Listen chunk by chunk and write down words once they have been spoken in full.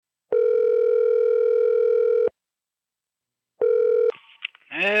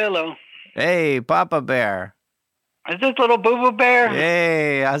Hello. Hey, Papa Bear. Is this little Boo Boo Bear?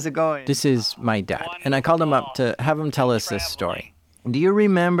 Hey, how's it going? This is my dad, and I called him up to have him tell us this story. Do you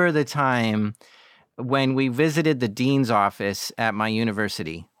remember the time when we visited the dean's office at my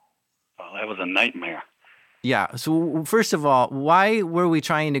university? Well, that was a nightmare. Yeah. So first of all, why were we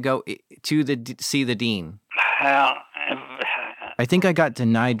trying to go to see the dean? I think I got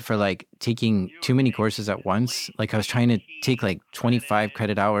denied for taking too many courses at once. I was trying to take 25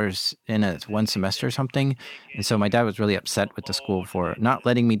 credit hours in one semester or something. And so my dad was really upset with the school for not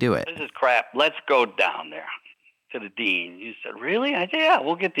letting me do it. This is crap. Let's go down there to the dean. You said, really? I said, yeah,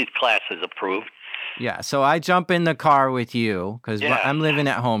 we'll get these classes approved. Yeah, so I jump in the car with you because I'm living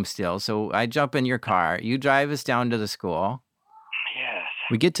at home still. So I jump in your car. You drive us down to the school. Yes.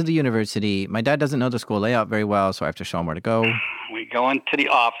 We get to the university. My dad doesn't know the school layout very well, so I have to show him where to go. We go into the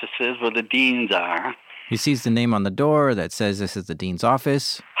offices where the deans are. He sees the name on the door that says this is the dean's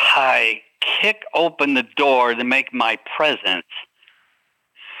office. I kick open the door to make my presence.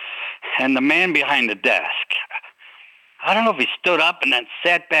 And the man behind the desk, I don't know if he stood up and then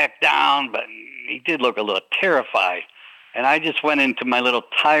sat back down, but he did look a little terrified. And I just went into my little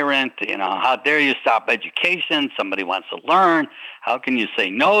tyrant, how dare you stop education? Somebody wants to learn. How can you say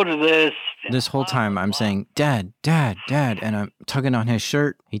no to this? This whole time I'm saying, Dad, Dad, Dad, and I'm tugging on his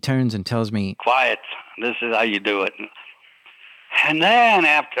shirt. He turns and tells me, quiet, this is how you do it. And then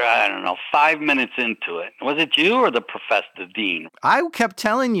after, 5 minutes into it, was it you or the professor, the dean? I kept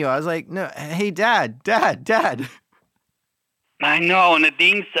telling you, I was like, no, hey, Dad, Dad, Dad. I know, and the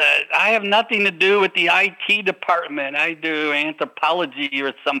dean said, I have nothing to do with the IT department. I do anthropology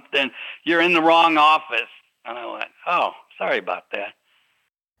or something. You're in the wrong office. And I went, oh, sorry about that.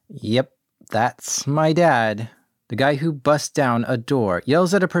 Yep, that's my dad. The guy who busts down a door,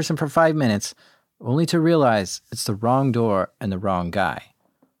 yells at a person for 5 minutes, only to realize it's the wrong door and the wrong guy.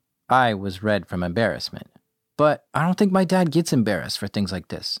 I was red from embarrassment. But I don't think my dad gets embarrassed for things like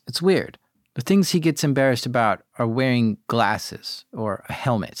this. It's weird. The things he gets embarrassed about are wearing glasses or a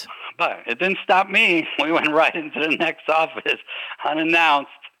helmet. But it didn't stop me. We went right into the next office, unannounced.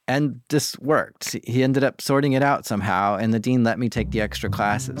 And this worked. He ended up sorting it out somehow, and the dean let me take the extra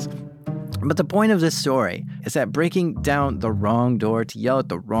classes. But the point of this story is that breaking down the wrong door to yell at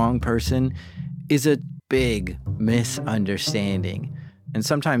the wrong person is a big misunderstanding. And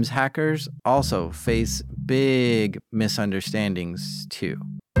sometimes hackers also face big misunderstandings too.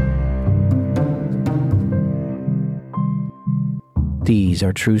 These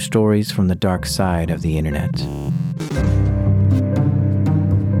are true stories from the dark side of the internet.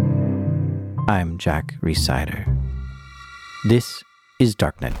 I'm Jack Rhysider. This is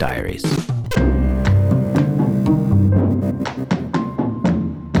Darknet Diaries.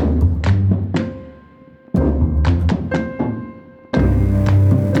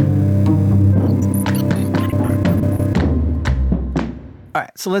 All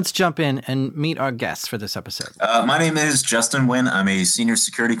right, so let's jump in and meet our guests for this episode. My name is Justin Wynn. I'm a senior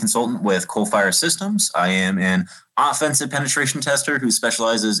security consultant with Coalfire Systems. I am an offensive penetration tester who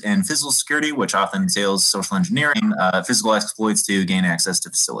specializes in physical security, which often entails social engineering, physical exploits to gain access to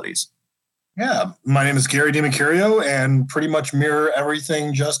facilities. Yeah, my name is Gary DiMercurio, and pretty much mirror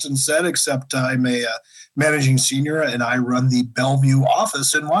everything Justin said, except I'm a managing senior, and I run the Bellevue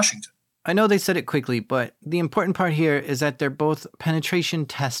office in Washington. I know they said it quickly, but the important part here is that they're both penetration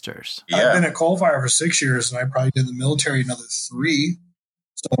testers. Yeah. I've been at Coalfire for 6 years, and I probably did the military another 3.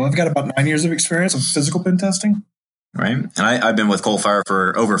 So I've got about 9 years of experience of physical pen testing. Right. And I've been with Coalfire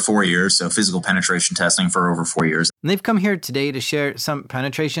for over 4 years, so physical penetration testing for over 4 years. And they've come here today to share some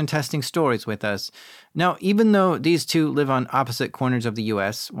penetration testing stories with us. Now, even though these two live on opposite corners of the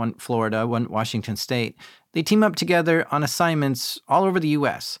U.S., one Florida, one Washington State, they team up together on assignments all over the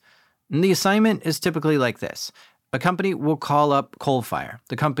U.S., and the assignment is typically like this. A company will call up Coalfire,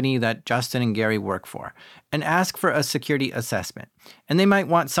 the company that Justin and Gary work for, and ask for a security assessment. And they might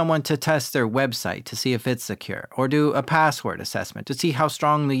want someone to test their website to see if it's secure, or do a password assessment to see how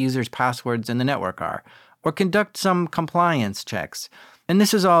strong the user's passwords in the network are, or conduct some compliance checks. And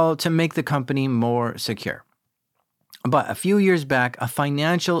this is all to make the company more secure. But a few years back, a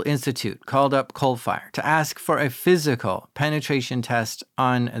financial institute called up Coalfire to ask for a physical penetration test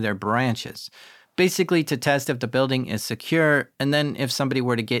on their branches, basically to test if the building is secure, and then if somebody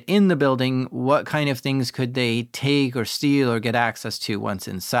were to get in the building, what kind of things could they take or steal or get access to once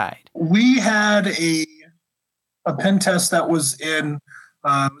inside? We had a pen test that was in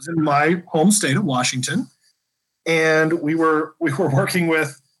my home state of Washington, and we were working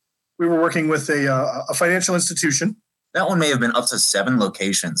with a financial institution. That one may have been up to 7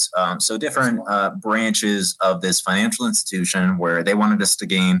 locations. So different branches of this financial institution where they wanted us to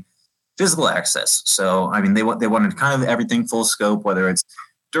gain physical access. So, I mean, they wanted kind of everything full scope, whether it's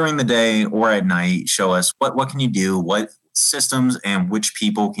during the day or at night. Show us what can you do, what systems and which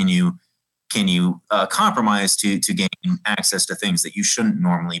people can you compromise to gain access to things that you shouldn't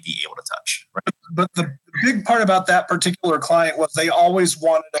normally be able to touch, right? But the big part about that particular client was they always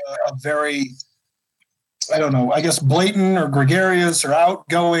wanted a very, I don't know, I guess blatant or gregarious or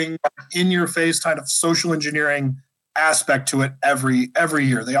outgoing, in-your-face kind of social engineering aspect to it every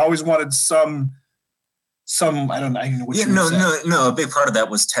year. They always wanted some I don't know what you would say. No. A big part of that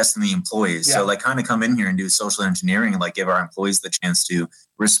was testing the employees. Yeah. So like kind of come in here and do social engineering and like give our employees the chance to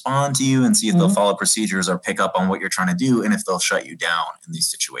respond to you and see if they'll follow procedures or pick up on what you're trying to do and if they'll shut you down in these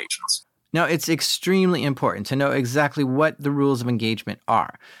situations. Now, it's extremely important to know exactly what the rules of engagement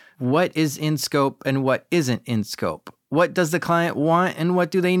are. What is in scope and what isn't in scope? What does the client want and what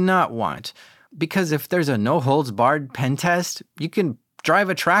do they not want? Because if there's a no-holds-barred pen test, you can drive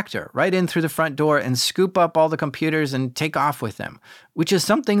a tractor right in through the front door and scoop up all the computers and take off with them, which is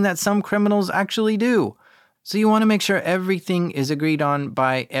something that some criminals actually do. So you want to make sure everything is agreed on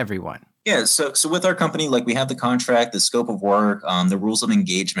by everyone. Yeah, so with our company, like we have the contract, the scope of work, the rules of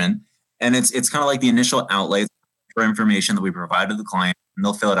engagement, and it's kind of like the initial outlay for information that we provide to the client, and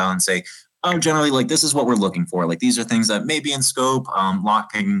they'll fill it out and say, oh, generally, like, this is what we're looking for. Like, these are things that may be in scope,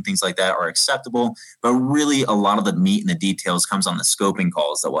 lockpicking, things like that are acceptable. But really, a lot of the meat and the details comes on the scoping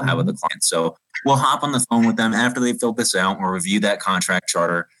calls that we'll have with the client. So we'll hop on the phone with them after they've filled this out. We'll review that contract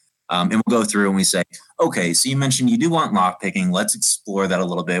charter. And we'll go through and we say, okay, so you mentioned you do want lockpicking. Let's explore that a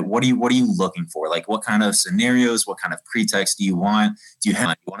little bit. What are you looking for? Like, what kind of scenarios, what kind of pretext do you want? Do you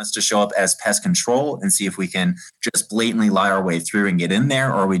want us to show up as pest control and see if we can just blatantly lie our way through and get in there?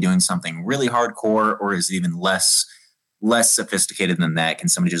 Or are we doing something really hardcore, or is it even less sophisticated than that? Can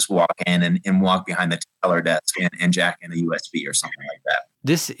somebody just walk in and walk behind the teller desk and jack in a USB or something like that?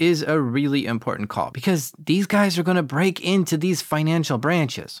 This is a really important call because these guys are going to break into these financial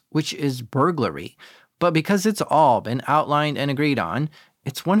branches, which is burglary. But because it's all been outlined and agreed on,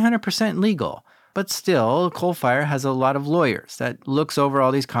 it's 100% legal. But still, Coalfire has a lot of lawyers that looks over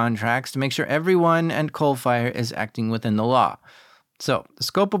all these contracts to make sure everyone at Coalfire is acting within the law. So the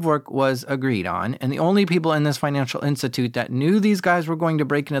scope of work was agreed on, and the only people in this financial institute that knew these guys were going to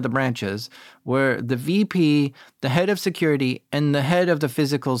break into the branches were the VP, the head of security, and the head of the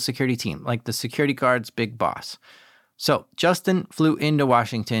physical security team, like the security guard's big boss. So Justin flew into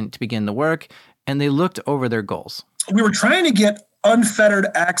Washington to begin the work, and they looked over their goals. We were trying to get unfettered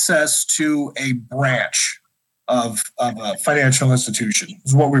access to a branch of a financial institution,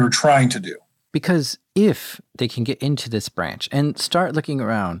 is what we were trying to do. Because if they can get into this branch and start looking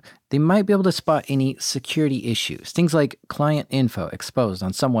around, they might be able to spot any security issues. Things like client info exposed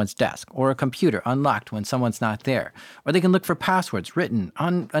on someone's desk, or a computer unlocked when someone's not there. Or they can look for passwords written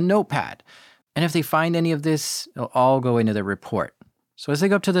on a notepad. And if they find any of this, it'll all go into their report. So as they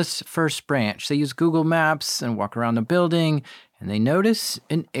go up to this first branch, they use Google Maps and walk around the building, and they notice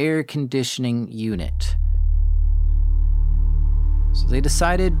an air conditioning unit. So they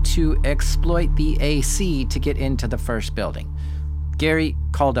decided to exploit the AC to get into the first building. Gary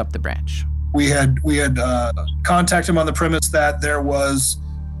called up the branch. We had contacted him on the premise that there was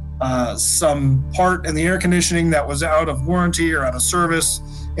some part in the air conditioning that was out of warranty or out of service,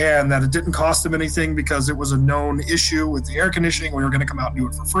 and that it didn't cost them anything because it was a known issue with the air conditioning. We were going to come out and do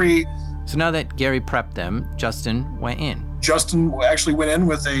it for free. So now that Gary prepped them, Justin went in. Justin actually went in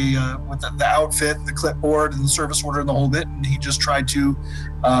with the outfit, the clipboard, and the service order and the whole bit, and he just tried to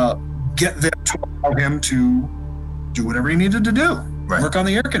get them to allow him to do whatever he needed to do. Right. Work on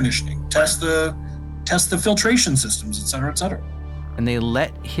the air conditioning, test the filtration systems, et cetera, et cetera. And they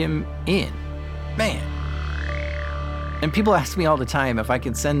let him in. Man. And people ask me all the time if I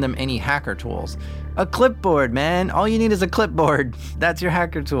can send them any hacker tools. A clipboard, man. All you need is a clipboard. That's your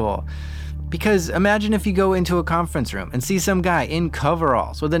hacker tool. Because imagine if you go into a conference room and see some guy in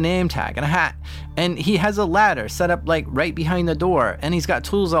coveralls with a name tag and a hat, and he has a ladder set up like right behind the door, and he's got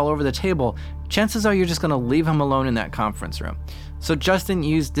tools all over the table. Chances are you're just going to leave him alone in that conference room. So Justin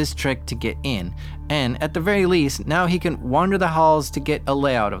used this trick to get in, and at the very least, now he can wander the halls to get a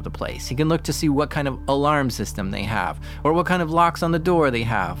layout of the place. He can look to see what kind of alarm system they have, or what kind of locks on the door they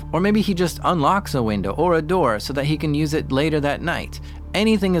have, or maybe he just unlocks a window or a door so that he can use it later that night.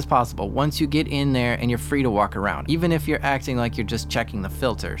 Anything is possible once you get in there and you're free to walk around, even if you're acting like you're just checking the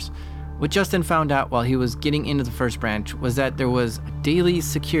filters. What Justin found out while he was getting into the first branch was that there was a daily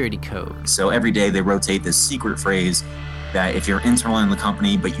security code. So every day they rotate this secret phrase that if you're internal in the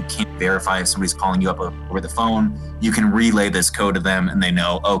company, but you can't verify if somebody's calling you up over the phone, you can relay this code to them and they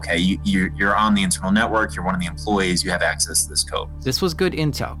know, okay, you're on the internal network, you're one of the employees, you have access to this code. This was good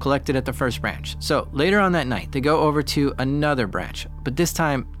intel collected at the first branch. So later on that night, they go over to another branch, but this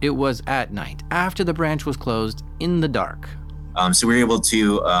time it was at night, after the branch was closed in the dark. So we were able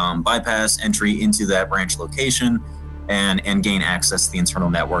to bypass entry into that branch location and gain access to the internal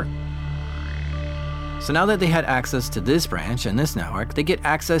network. So now that they had access to this branch and this network, they get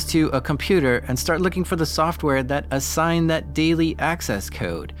access to a computer and start looking for the software that assigned that daily access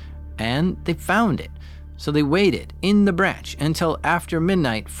code. And they found it. So they waited in the branch until after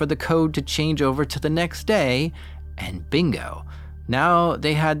midnight for the code to change over to the next day, and bingo. Now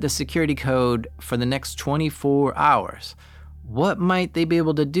they had the security code for the next 24 hours. What might they be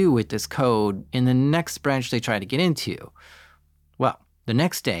able to do with this code in the next branch they try to get into? Well, the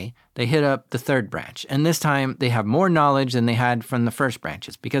next day, they hit up the third branch, and this time they have more knowledge than they had from the first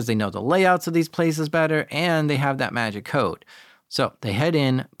branches because they know the layouts of these places better and they have that magic code. So they head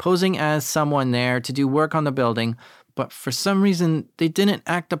in, posing as someone there to do work on the building, but for some reason, they didn't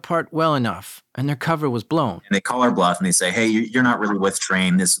act the part well enough, and their cover was blown. And they call our bluff and they say, hey, you're not really with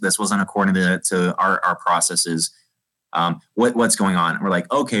Train. This wasn't according to our processes. What's going on? And we're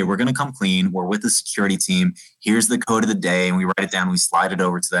like, okay, we're going to come clean. We're with the security team. Here's the code of the day. And we write it down. We slide it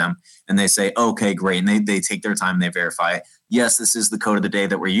over to them and they say, okay, great. And they take their time and they verify, yes, this is the code of the day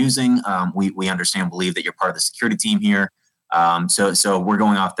that we're using. We understand, believe that you're part of the security team here. So we're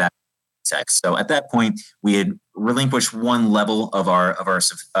going off that text. So at that point, we had relinquished one level of our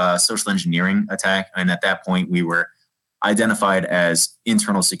social engineering attack. And at that point, we were identified as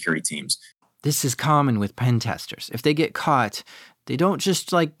internal security teams. This is common with pen testers. If they get caught, they don't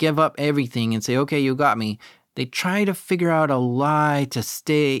just give up everything and say, okay, you got me. They try to figure out a lie to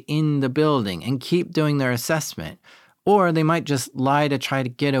stay in the building and keep doing their assessment. Or they might just lie to try to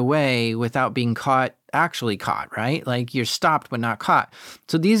get away without being actually caught, right? Like you're stopped but not caught.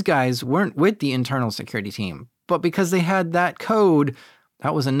 So these guys weren't with the internal security team, but because they had that code,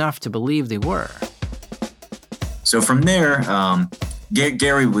 that was enough to believe they were. So from there,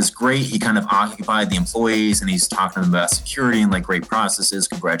 Gary was great. He kind of occupied the employees and he's talking to them about security and great processes.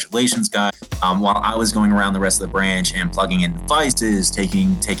 Congratulations, guys. While I was going around the rest of the branch and plugging in devices,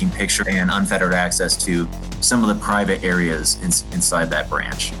 taking picture and unfettered access to some of the private areas inside that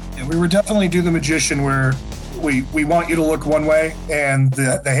branch. Yeah, we were definitely do the magician where we want you to look one way and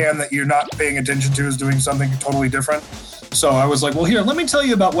the hand that you're not paying attention to is doing something totally different. So I was like, well, here, let me tell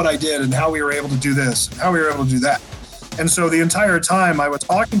you about what I did and how we were able to do this and how we were able to do that. And so the entire time I was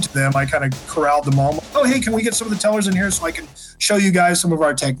talking to them, I kind of corralled them all. Oh, hey, can we get some of the tellers in here so I can show you guys some of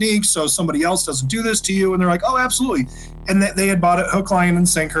our techniques so somebody else doesn't do this to you? And they're like, oh, absolutely. And they had bought it hook, line, and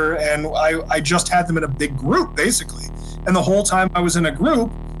sinker. And I just had them in a big group, basically. And the whole time I was in a group,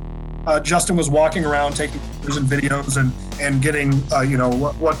 Justin was walking around taking pictures and videos and getting,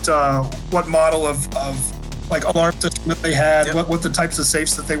 what model of alarm system that they had, yep. what the types of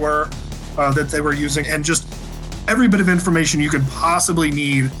safes that they were using, and just every bit of information you could possibly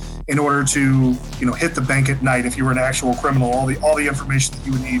need in order to, hit the bank at night if you were an actual criminal, all the information that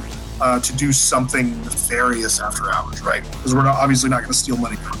you would need to do something nefarious after hours, right? Because we're obviously not going to steal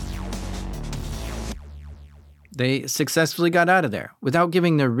money from you. They successfully got out of there without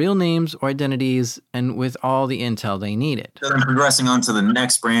giving their real names or identities and with all the intel they needed. So then progressing on to the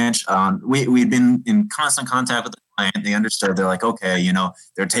next branch, we'd been in constant contact with the client. They understood. They're like, okay,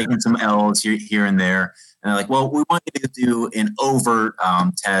 they're taking some L's here and there. And they're like, well, we want you to do an overt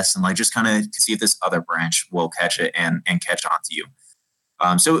test and just kind of see if this other branch will catch it and catch on to you.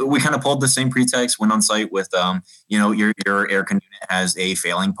 So we kind of pulled the same pretext, went on site with, your air conditioner has a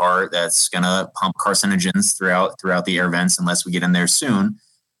failing part that's going to pump carcinogens throughout the air vents unless we get in there soon.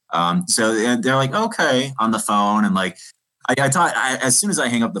 So they're like, okay, on the phone. And as soon as I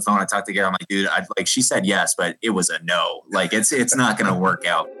hang up the phone, I talked to Gary. I'm like, dude, she said yes, but it was a no. It's not going to work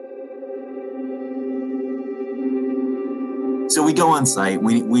out. So we go on site.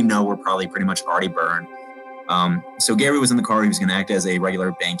 We know we're probably pretty much already burned. So Gary was in the car. He was going to act as a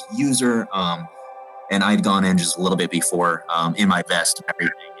regular bank user. And I'd gone in just a little bit before in my vest and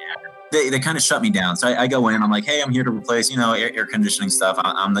everything. They kind of shut me down. So I go in. I'm like, hey, I'm here to replace, air conditioning stuff.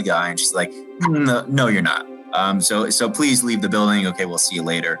 I'm the guy. And she's like, no, you're not. So please leave the building. Okay, we'll see you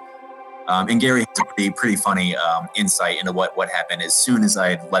later. And Gary has a pretty funny insight into what happened as soon as I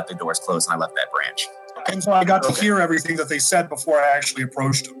had let the doors close and I left that branch. And so I got to hear everything that they said before I actually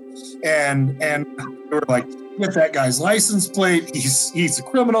approached them. And they were like, with that guy's license plate, he's a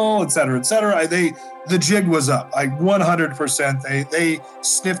criminal, et cetera, et cetera. The jig was up. 100%. They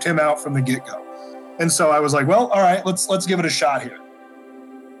sniffed him out from the get-go. And so I was like, well, all right, let's give it a shot here.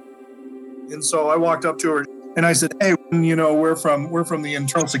 And so I walked up to her and I said, hey, we're from the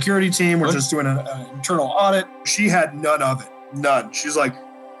internal security team. We're just doing an internal audit. She had none of it. None. She's like,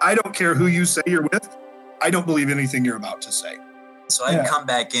 I don't care who you say you're with. I don't believe anything you're about to say. So I come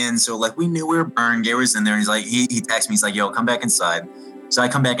back in. So like we knew we were burned. Gary was in there. He's like, he texted me. He's like, yo, come back inside. So I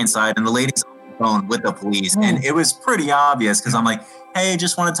come back inside and the lady's on the phone with the police. And it was pretty obvious because I'm like, hey,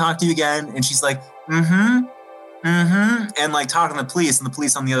 just want to talk to you again. And she's like, and like talking to the police, and the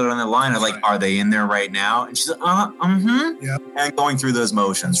police on the other end of the line are like, are they in there right now? And she's like, yeah, and going through those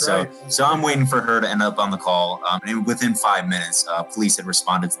motions. So I'm waiting for her to end up on the call. And within 5 minutes, police had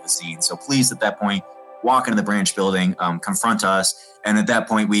responded to the scene. So police at that point walk into the branch building, confront us, and at that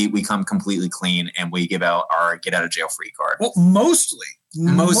point we come completely clean and we give out our get out of jail free card. Well,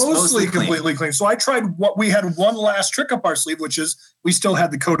 mostly completely clean. So I tried we had one last trick up our sleeve, which is we still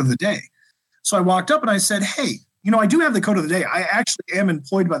had the code of the day. So I walked up and I said, hey, I do have the code of the day. I actually am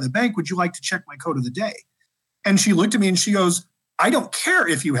employed by the bank. Would you like to check my code of the day? And she looked at me and she goes, I don't care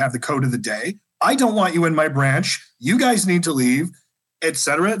if you have the code of the day. I don't want you in my branch. You guys need to leave, et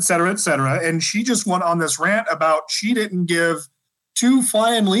cetera, et cetera, et cetera. And she just went on this rant about she didn't give two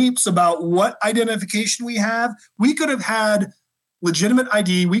flying leaps about what identification we have. We could have had legitimate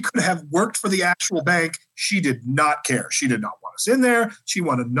ID. We could have worked for the actual bank. She did not care. She did not want us in there. She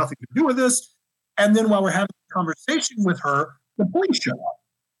wanted nothing to do with this. And then while we're having a conversation with her, the police show up.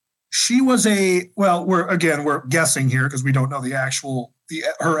 She was we're guessing here because we don't know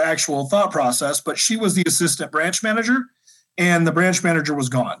her actual thought process, but she was the assistant branch manager. And the branch manager was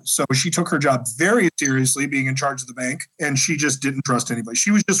gone. So she took her job very seriously, being in charge of the bank, and she just didn't trust anybody.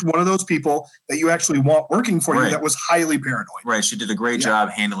 She was just one of those people that you actually want working for you that was highly paranoid. Right. She did a great job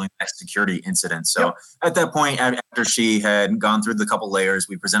handling that security incident. So at that point, after she had gone through the couple layers,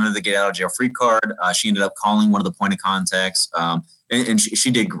 we presented the get out of jail free card. She ended up calling one of the point of contacts, and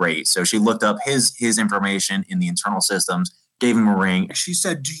she did great. So she looked up his information in the internal systems, gave him a ring. She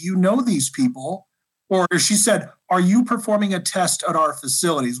said, do you know these people? Or she said, are you performing a test at our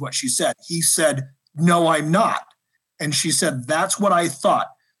facility is what she said. He said, no, I'm not. And she said, that's what I thought.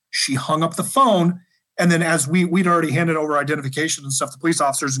 She hung up the phone. And then as we'd already handed over identification and stuff to police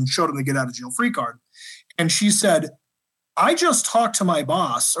officers and showed them the get out of jail free card. And she said, I just talked to my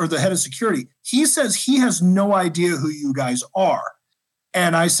boss or the head of security. He says he has no idea who you guys are.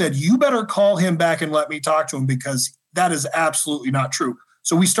 And I said, you better call him back and let me talk to him because that is absolutely not true.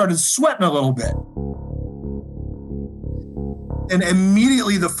 So we started sweating a little bit. And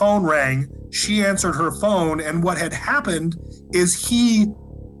immediately the phone rang. She answered her phone. And what had happened is he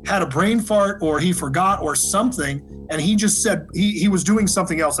had a brain fart or he forgot or something. And he just said he was doing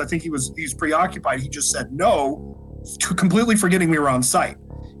something else. I think he's preoccupied. He just said no, completely forgetting we were on site.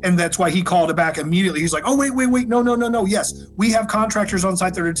 And that's why he called it back immediately. He's like, oh, wait. No. Yes, we have contractors on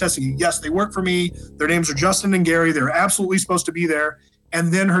site that are testing you. Yes, they work for me. Their names are Justin and Gary. They're absolutely supposed to be there.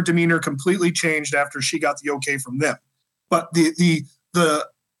 And then her demeanor completely changed after she got the okay from them. But the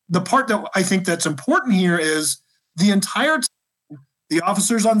part that I think that's important here is the entire time, the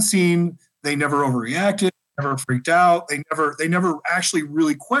officers on scene, they never overreacted, never freaked out. They never actually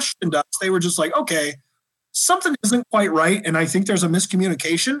really questioned us. They were just like, okay, something isn't quite right. And I think there's a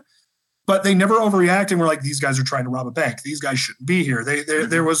miscommunication, but they never overreacted. And we're like, these guys are trying to rob a bank. These guys shouldn't be here.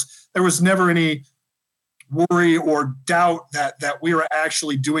 There was never any worry or doubt that we were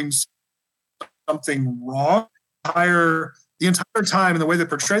actually doing something wrong. The entire time, and the way they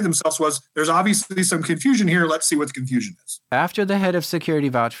portrayed themselves was, there's obviously some confusion here. Let's see what the confusion is. After the head of security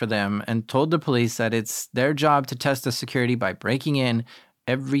vouched for them and told the police that it's their job to test the security by breaking in,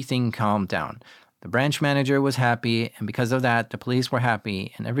 everything calmed down. The branch manager was happy, and because of that, the police were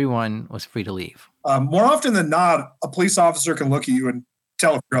happy, and everyone was free to leave. More often than not, a police officer can look at you and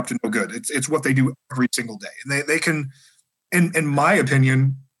tell if you're up to no good. It's what they do every single day. And they can, in my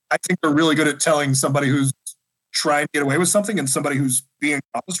opinion, I think they're really good at telling somebody who's trying to get away with something and somebody who's being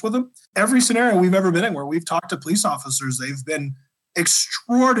honest with them. Every scenario we've ever been in where we've talked to police officers, they've been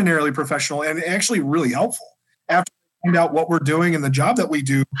extraordinarily professional and actually really helpful. After they find out what we're doing and the job that we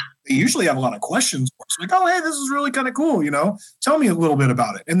do, they usually have a lot of questions for us. Like, oh, hey, this is really kind of cool. Tell me a little bit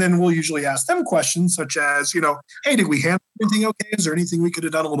about it. And then we'll usually ask them questions such as, hey, did we handle everything okay? Is there anything we could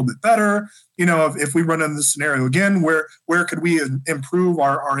have done a little bit better? If we run into this scenario again, where could we improve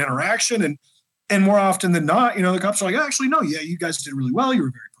our interaction? And more often than not, the cops are like, actually, no, yeah, you guys did really well. You were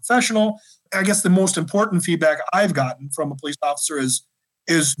very professional. I guess the most important feedback I've gotten from a police officer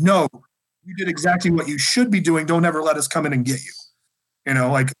is no, you did exactly what you should be doing. Don't ever let us come in and get you.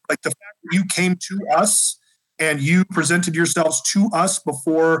 Like the fact that you came to us and you presented yourselves to us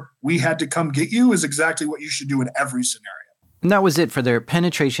before we had to come get you is exactly what you should do in every scenario. And that was it for their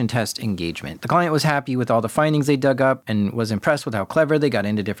penetration test engagement. The client was happy with all the findings they dug up and was impressed with how clever they got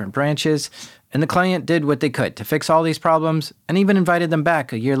into different branches. And the client did what they could to fix all these problems and even invited them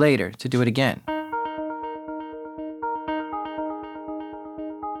back a year later to do it again.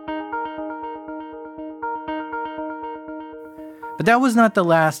 But that was not the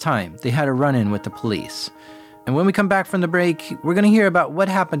last time they had a run-in with the police. And when we come back from the break, we're going to hear about what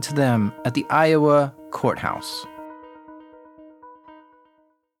happened to them at the Iowa courthouse.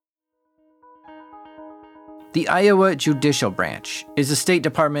 The Iowa Judicial Branch is the State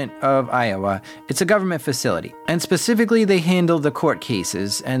Department of Iowa. It's a government facility, and specifically they handle the court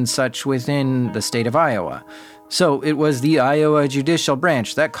cases and such within the state of Iowa. So it was the Iowa Judicial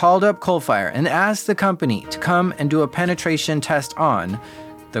Branch that called up Coalfire and asked the company to come and do a penetration test on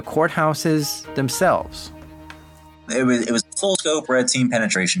the courthouses themselves. It was a full scope red team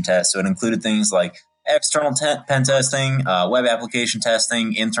penetration test, so it included things like external pen testing, web application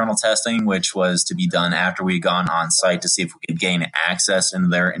testing, internal testing, which was to be done after we had gone on site to see if we could gain access into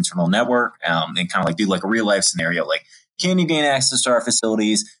their internal network, and kind of like do like a real life scenario. Like, can you gain access to our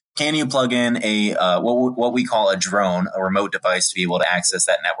facilities? Can you plug in a what we call a drone, a remote device, to be able to access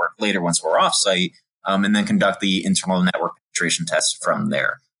that network later once we're off site, and then conduct the internal network penetration test from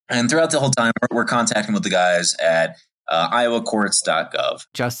there. And throughout the whole time, we're contacting with the guys at iowacourts.gov.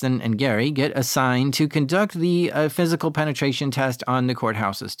 Justin and Gary get assigned to conduct the physical penetration test on the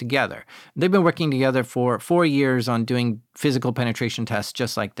courthouses together. They've been working together for 4 years on doing physical penetration tests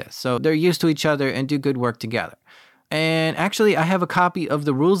just like this. So they're used to each other and do good work together. And actually, I have a copy of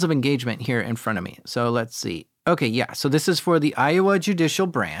the rules of engagement here in front of me. So let's see. Okay, yeah. So this is for the Iowa Judicial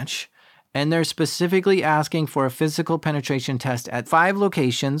Branch. And they're specifically asking for a physical penetration test at 5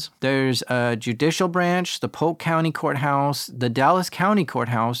 locations. There's a judicial branch, the Polk County Courthouse, the Dallas County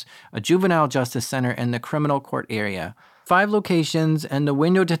Courthouse, a juvenile justice center, and the criminal court area. 5 locations, and the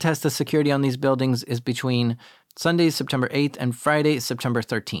window to test the security on these buildings is between Sunday, September 8th and Friday, September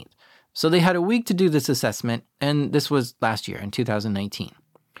 13th. So they had a week to do this assessment, and this was last year in 2019.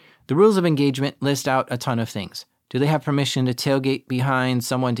 The rules of engagement list out a ton of things. Do they have permission to tailgate behind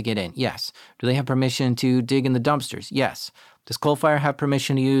someone to get in? Yes. Do they have permission to dig in the dumpsters? Yes. Does Coalfire have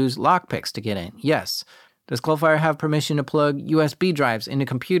permission to use lockpicks to get in? Yes. Does Coalfire have permission to plug USB drives into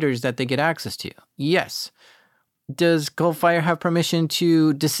computers that they get access to? Yes. Does Coalfire have permission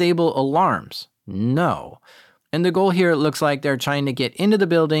to disable alarms? No. And the goal here looks like they're trying to get into the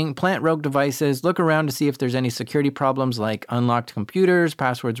building, plant rogue devices, look around to see if there's any security problems like unlocked computers,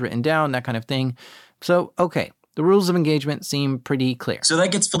 passwords written down, that kind of thing. So, okay. The rules of engagement seem pretty clear. So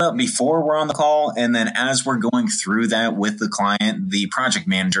that gets filled out before we're on the call. And then as we're going through that with the client, the project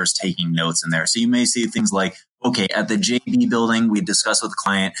manager is taking notes in there. So you may see things like, okay, at the JB building, we discussed with the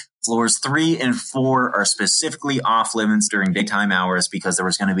client, floors 3 and 4 are specifically off limits during daytime hours because there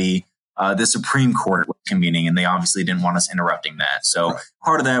was going to be the Supreme Court convening, and they obviously didn't want us interrupting that. So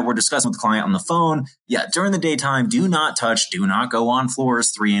part of that, we're discussing with the client on the phone. Yeah, during the daytime, do not go on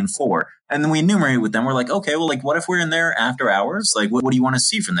floors 3 and 4. And then we enumerate with them. We're like, okay, well, like, what if we're in there after hours? Like, what do you want to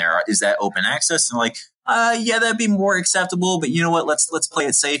see from there? Is that open access? And like, yeah, that'd be more acceptable. But you know what? Let's play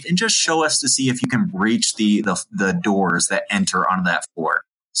it safe and just show us to see if you can breach the doors that enter onto that floor.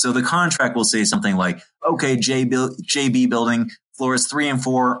 So the contract will say something like, okay, JB building, floors 3 and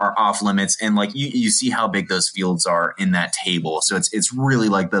 4 are off limits. And like you see how big those fields are in that table. So it's really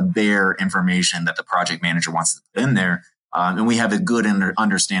like the bare information that the project manager wants to put in there. And we have a good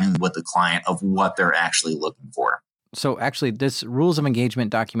understanding with the client of what they're actually looking for. So actually, this rules of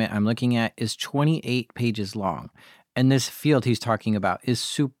engagement document I'm looking at is 28 pages long. And this field he's talking about is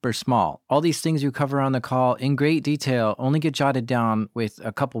super small. All these things you cover on the call in great detail only get jotted down with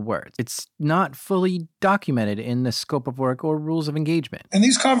a couple words. It's not fully documented in the scope of work or rules of engagement. And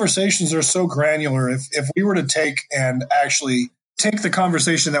these conversations are so granular. If we were to take the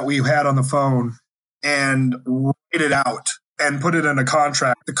conversation that we had on the phone and write it out and put it in a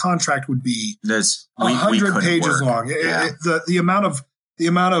contract, the contract would be 100 pages long. Yeah. The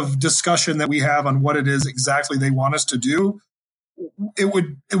amount of discussion that we have on what it is exactly they want us to do, it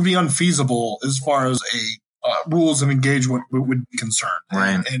would be unfeasible as far as a rules of engagement would be concerned.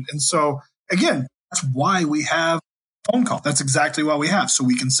 Right. And so, again, that's why we have a phone call. That's exactly why we have. So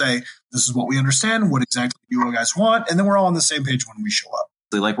we can say, this is what we understand, what exactly you guys want, and then we're all on the same page when we show up.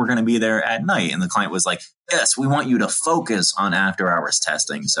 Like, we're going to be there at night. And the client was like, yes, we want you to focus on after hours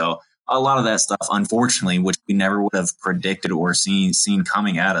testing. So a lot of that stuff, unfortunately, which we never would have predicted or seen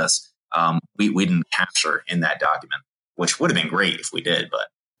coming at us, we didn't capture in that document, which would have been great if we did. But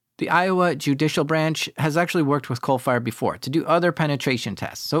The Iowa Judicial Branch has actually worked with Coalfire before to do other penetration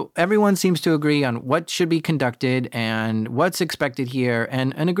tests. So everyone seems to agree on what should be conducted and what's expected here,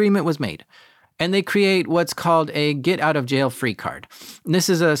 and an agreement was made. And they create what's called a get-out-of-jail-free card. And this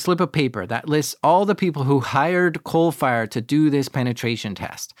is a slip of paper that lists all the people who hired Coalfire to do this penetration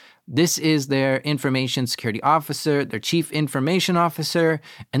test. This is their information security officer, their chief information officer,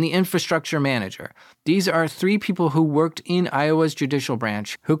 and the infrastructure manager. These are 3 people who worked in Iowa's judicial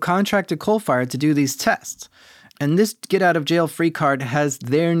branch who contracted Coalfire to do these tests. And this get-out-of-jail-free card has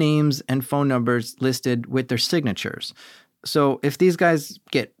their names and phone numbers listed with their signatures. So if these guys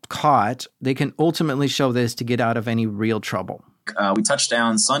get caught, they can ultimately show this to get out of any real trouble. We touched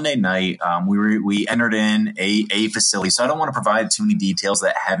down Sunday night. We entered in a facility, so I don't want to provide too many details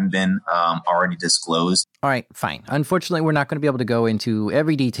that haven't been already disclosed. All right, fine. Unfortunately, we're not going to be able to go into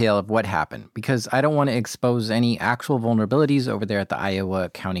every detail of what happened because I don't want to expose any actual vulnerabilities over there at the Iowa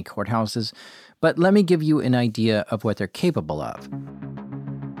County courthouses. But let me give you an idea of what they're capable of.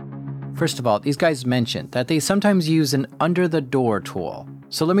 First of all, these guys mentioned that they sometimes use an under-the-door tool.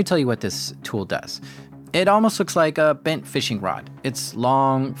 So let me tell you what this tool does. It almost looks like a bent fishing rod. It's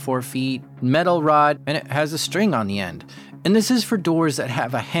long, 4 feet, metal rod, and it has a string on the end. And this is for doors that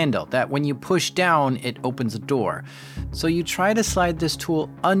have a handle that when you push down, it opens a door. So you try to slide this tool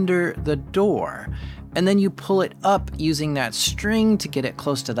under the door, and then you pull it up using that string to get it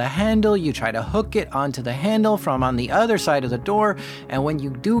close to the handle. You try to hook it onto the handle from on the other side of the door, and when you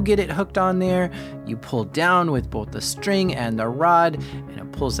do get it hooked on there, you pull down with both the string and the rod, and it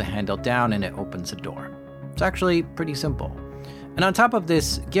pulls the handle down and it opens the door. It's actually pretty simple. And on top of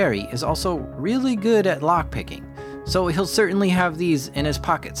this, Gary is also really good at lockpicking, so he'll certainly have these in his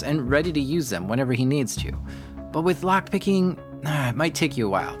pockets and ready to use them whenever he needs to. But with lockpicking, it might take you a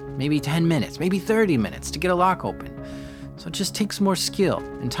while, maybe 10 minutes, maybe 30 minutes to get a lock open. So it just takes more skill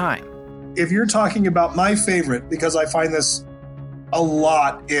and time. If you're talking about my favorite, because I find this a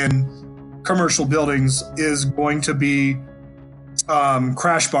lot in commercial buildings, is going to be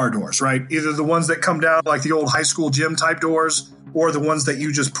crash bar doors, right? Either the ones that come down like the old high school gym type doors, or the ones that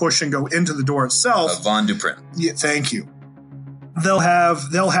you just push and go into the door itself. Von Duprin. Yeah, thank you. They'll have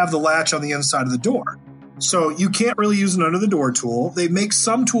the latch on the inside of the door. So you can't really use an under the door tool. They make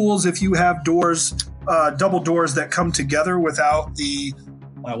some tools if you have doors, double doors that come together without the,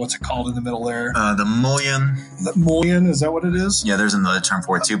 what's it called in the middle there? The mullion. The mullion, is that what it is? Yeah, there's another term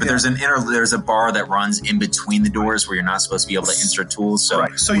for it too. But Yeah. there's a bar that runs in between the doors where you're not supposed to be able to insert tools. So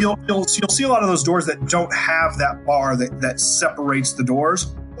Right. So you'll see a lot of those doors that don't have that bar that separates the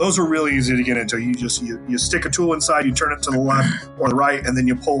doors. Those are really easy to get into. You stick a tool inside, you turn it to the left or the right, and then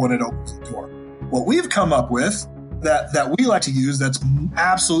you pull when it opens the door. What we've come up with that we like to use, that's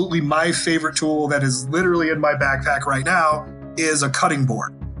absolutely my favorite tool, that is literally in my backpack right now, is a cutting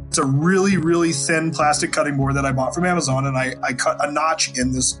board. It's a really, really thin plastic cutting board that I bought from Amazon, and I cut a notch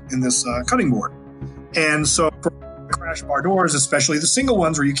in this cutting board. And so for crash bar doors, especially the single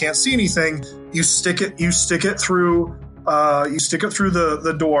ones where you can't see anything, you stick it through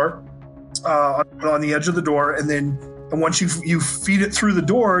the door on the edge of the door, and once you feed it through the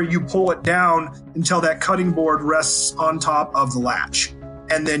door, you pull it down until that cutting board rests on top of the latch.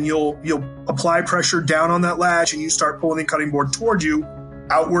 And then you'll apply pressure down on that latch, and you start pulling the cutting board towards you,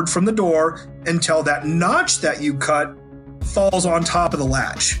 outward from the door, until that notch that you cut falls on top of the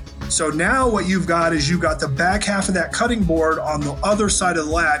latch. So now what you've got the back half of that cutting board on the other side of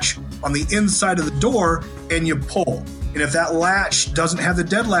the latch, on the inside of the door, and you pull. And if that latch doesn't have the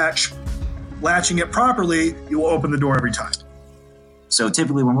dead latch, latching it properly, you will open the door every time. So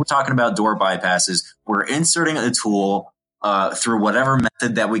typically when we're talking about door bypasses, we're inserting a tool through whatever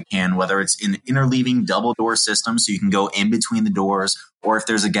method that we can, whether it's an interleaving double door system so you can go in between the doors, or if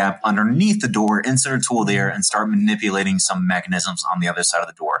there's a gap underneath the door, insert a tool there and start manipulating some mechanisms on the other side of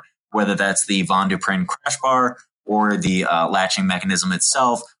the door, whether that's the Von Duprin crash bar or the latching mechanism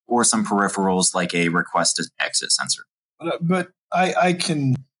itself, or some peripherals like a request to exit sensor. But I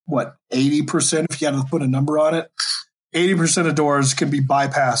can, 80%, if you had to put a number on it, 80% of doors can be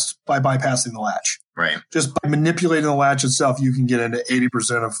bypassed by bypassing the latch. Right. Just by manipulating the latch itself, you can get into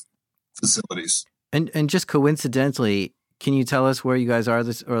 80% of facilities. And just coincidentally, can you tell us where you guys are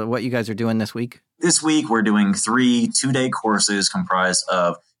or what you guys are doing this week? This week, we're doing 3 two-day courses comprised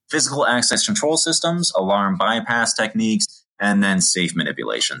of physical access control systems, alarm bypass techniques, and then safe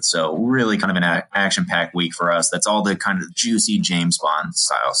manipulation. So really kind of an action-packed week for us. That's all the kind of juicy James Bond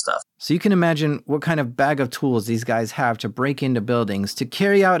style stuff. So you can imagine what kind of bag of tools these guys have to break into buildings to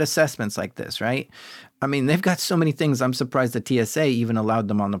carry out assessments like this, right? I mean, they've got so many things, I'm surprised the TSA even allowed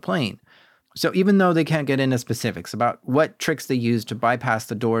them on the plane. So even though they can't get into specifics about what tricks they use to bypass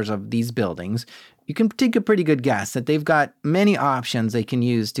the doors of these buildings, you can take a pretty good guess that they've got many options they can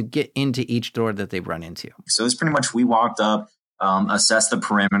use to get into each door that they've run into. So it's pretty much we walked up, assessed the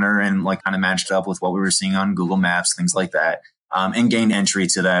perimeter and like kind of matched up with what we were seeing on Google Maps, things like that, and gained entry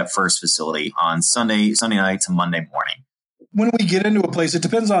to that first facility on Sunday night to Monday morning. When we get into a place,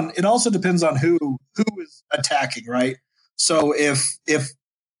 it also depends on who is attacking, right? So if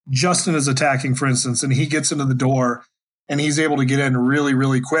Justin is attacking, for instance, and he gets into the door and he's able to get in really,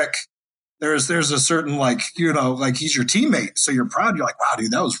 really quick, there's a certain like he's your teammate. So you're proud. You're like, wow,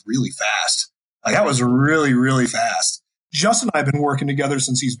 dude, that was really fast. Like that was really, really fast. Justin and I have been working together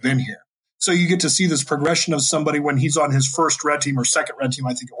since he's been here. So you get to see this progression of somebody when he's on his first red team or second red team,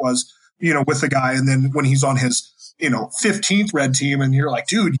 I think it was, with the guy. And then when he's on his, 15th red team and you're like,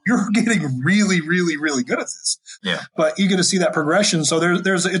 dude, you're getting really, really, really good at this. Yeah. But you get to see that progression. So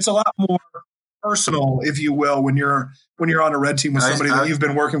it's a lot more personal, if you will, when you're on a red team with somebody that you've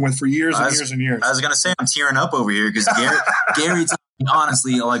been working with for years and years and years. I was going to say, I'm tearing up over here because Gary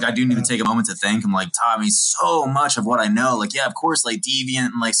honestly, like, I do need to take a moment to thank him. Like, taught me so much of what I know. Like, yeah, of course, like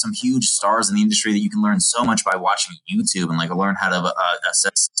Deviant and like some huge stars in the industry that you can learn so much by watching YouTube and like learn how to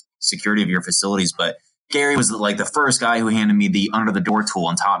assess security of your facilities. But Gary was like the first guy who handed me the under the door tool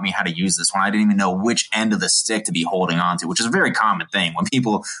and taught me how to use this when I didn't even know which end of the stick to be holding on to, which is a very common thing when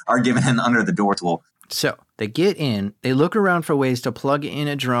people are given an under the door tool. So they get in, they look around for ways to plug in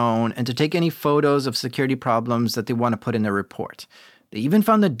a drone and to take any photos of security problems that they want to put in their report. They even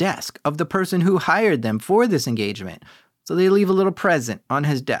found the desk of the person who hired them for this engagement. So they leave a little present on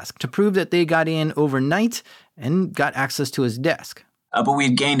his desk to prove that they got in overnight and got access to his desk. But we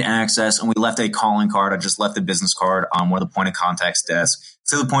had gained access and we left a calling card. I just left a business card on one of the point of contact's desk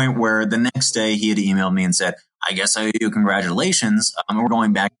to the point where the next day he had emailed me and said, I guess I owe you congratulations. And we're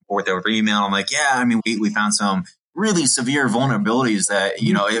going back and forth over email. I'm like, yeah, I mean, we found some really severe vulnerabilities that,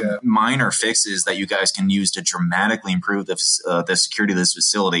 minor fixes that you guys can use to dramatically improve the security of this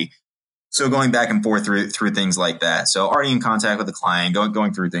facility. So going back and forth through things like that. So already in contact with the client,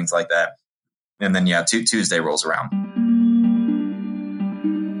 going through things like that. And then, Tuesday rolls around.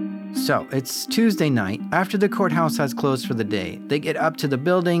 So it's Tuesday night. After the courthouse has closed for the day, they get up to the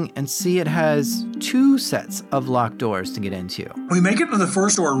building and see it has 2 sets of locked doors to get into. We make it to the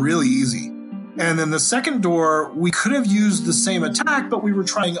first door really easy. And then the second door, we could have used the same attack, but we were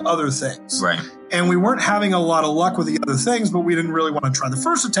trying other things. Right. And we weren't having a lot of luck with the other things, but we didn't really want to try the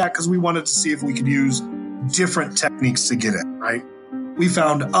first attack because we wanted to see if we could use different techniques to get in, right? We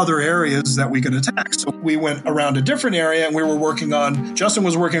found other areas that we could attack. So we went around a different area and Justin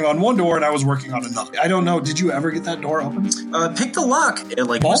was working on one door and I was working on another. I don't know. Did you ever get that door open? Pick the lock.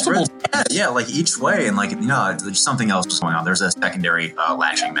 Multiple. Yeah, like each way. And there's something else was going on. There's a secondary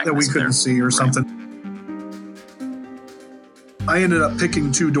latching mechanism that we couldn't see or something. I ended up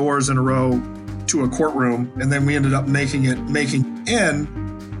picking 2 doors in a row to a courtroom and then we ended up making in.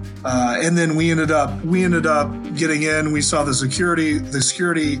 And then we ended up getting in. We saw the security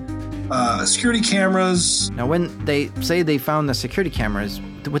cameras. Now, when they say they found the security cameras,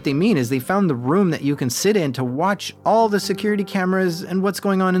 what they mean is they found the room that you can sit in to watch all the security cameras and what's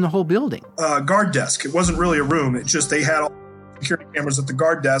going on in the whole building. Guard desk. It wasn't really a room. It just they had all the security cameras at the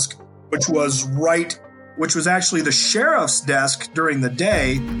guard desk, which was actually the sheriff's desk during the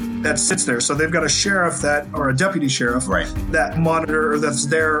day that sits there. So they've got a sheriff or a deputy sheriff that monitor or that's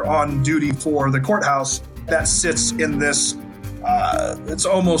there on duty for the courthouse that sits in this. It's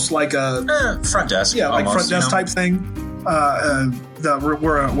almost like a front desk. Yeah, like front desk type thing.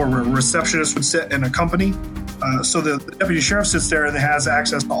 Where a receptionist would sit in a company. So the deputy sheriff sits there and has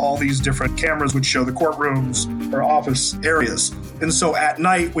access to all these different cameras which show the courtrooms or office areas. And so at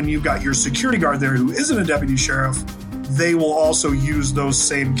night, when you've got your security guard there who isn't a deputy sheriff, they will also use those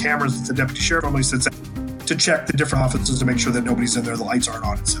same cameras that the deputy sheriff normally sits at to check the different offices to make sure that nobody's in there, the lights aren't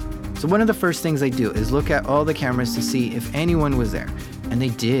on, etc. So one of the first things they do is look at all the cameras to see if anyone was there. And they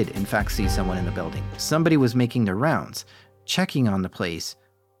did, in fact, see someone in the building. Somebody was making their rounds, checking on the place.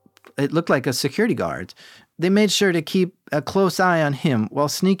 It looked like a security guard. They made sure to keep a close eye on him while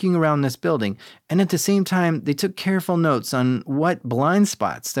sneaking around this building. And at the same time, they took careful notes on what blind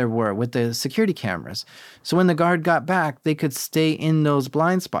spots there were with the security cameras. So when the guard got back, they could stay in those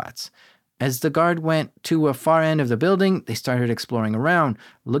blind spots. As the guard went to a far end of the building, they started exploring around,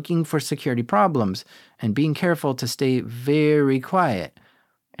 looking for security problems, and being careful to stay very quiet.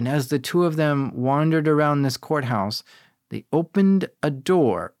 And as the 2 of them wandered around this courthouse, they opened a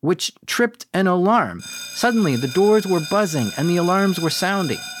door, which tripped an alarm. Suddenly, the doors were buzzing and the alarms were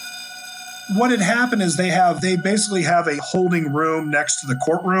sounding. What had happened is they basically have a holding room next to the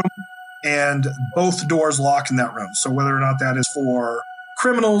courtroom, and both doors lock in that room. So whether or not that is for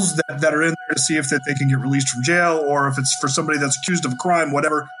criminals that are in there to see if that they can get released from jail, or if it's for somebody that's accused of a crime,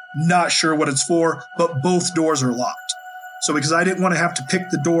 whatever, not sure what it's for, but both doors are locked. So because I didn't want to have to pick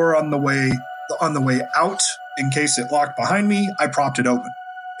the door on the way out in case it locked behind me, I propped it open.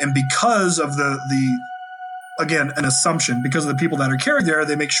 And because of the again, an assumption, because of the people that are carried there,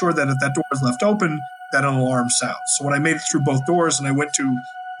 they make sure that if that door is left open, that an alarm sounds. So when I made it through both doors and I went to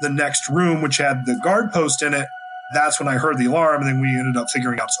the next room, which had the guard post in it, that's when I heard the alarm. And then we ended up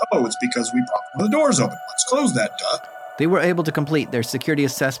figuring out, it's because we propped one of the doors open. Let's close that, duh. They were able to complete their security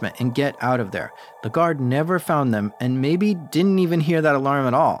assessment and get out of there. The guard never found them and maybe didn't even hear that alarm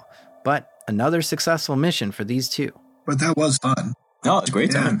at all. But another successful mission for these two. But that was fun. No, it's a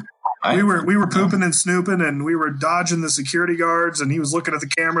great time. We were pooping and snooping, and we were dodging the security guards, and he was looking at the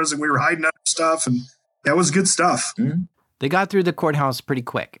cameras, and we were hiding under stuff, and that was good stuff. Mm-hmm. They got through the courthouse pretty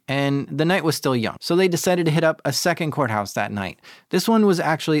quick, and the night was still young, so they decided to hit up a second courthouse that night. This one was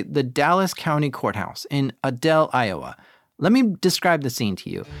actually the Dallas County Courthouse in Adel, Iowa. Let me describe the scene to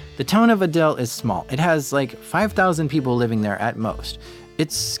you. The town of Adel is small. It has like 5,000 people living there at most.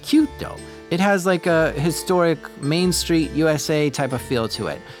 It's cute though. It has like a historic Main Street USA type of feel to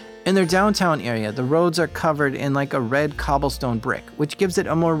it. In their downtown area, the roads are covered in like a red cobblestone brick, which gives it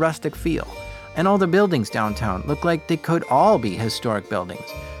a more rustic feel. And all the buildings downtown look like they could all be historic buildings.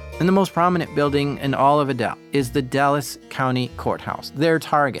 And the most prominent building in all of Adel is the Dallas County Courthouse, their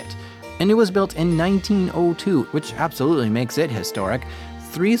target. And it was built in 1902, which absolutely makes it historic.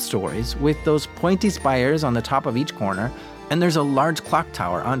 3 stories with those pointy spires on the top of each corner, and there's a large clock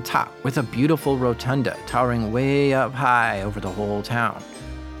tower on top with a beautiful rotunda towering way up high over the whole town.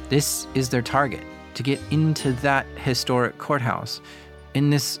 This is their target, to get into that historic courthouse in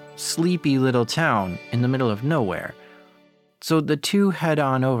this sleepy little town in the middle of nowhere. So the two head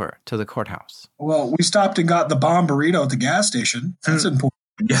on over to the courthouse. Well, we stopped and got the bomb burrito at the gas station. That's important.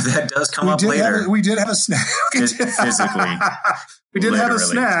 Yeah, that does come up later. We did have a snack. Physically. We did have a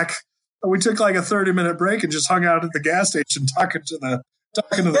snack. We took like a 30-minute break and just hung out at the gas station talking to the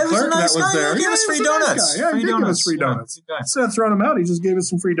clerk that was there. He gave us free donuts. Yeah, he did give us free donuts. Instead of throwing them out, he just gave us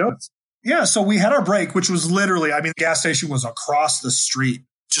some free donuts. Yeah, so we had our break, which was literally, the gas station was across the street.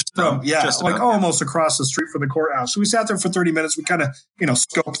 Almost across the street from the courthouse. So we sat there for 30 minutes. We kind of,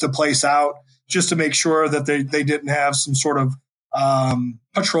 scoped the place out just to make sure that they didn't have some sort of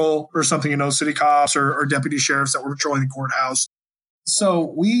patrol or something, city cops or deputy sheriffs that were patrolling the courthouse.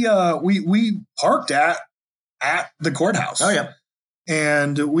 So we parked at the courthouse. Oh yeah.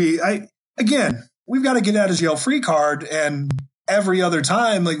 And we've got to get out a jail free card, and every other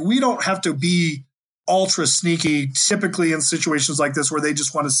time, we don't have to be ultra sneaky typically in situations like this where they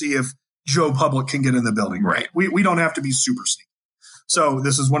just want to see if Joe Public can get in the building. Right. We don't have to be super sneaky. So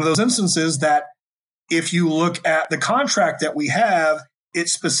this is one of those instances that if you look at the contract that we have, it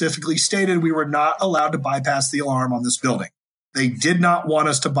specifically stated we were not allowed to bypass the alarm on this building. They did not want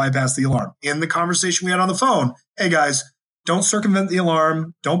us to bypass the alarm. In the conversation we had on the phone, hey guys, don't circumvent the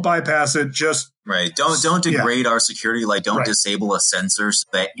alarm. Don't bypass it. Just right. Don't degrade our security. Don't disable a sensor so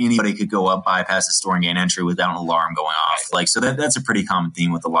that anybody could go up, bypass the store, and gain entry without an alarm going off. So that's a pretty common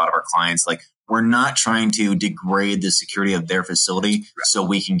theme with a lot of our clients. We're not trying to degrade the security of their facility so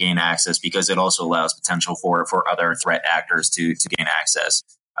we can gain access, because it also allows potential for other threat actors to gain access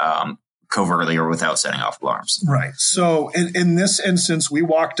covertly or without setting off alarms. Right. So in this instance, we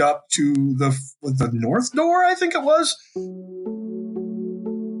walked up to the north door, I think it was.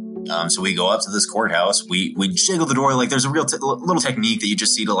 So we go up to this courthouse. We jiggle the door. There's a real little technique that you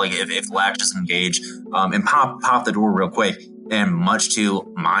just see to if the latch doesn't engage, and pop the door real quick. And much to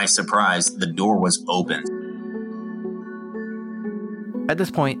my surprise, the door was open. At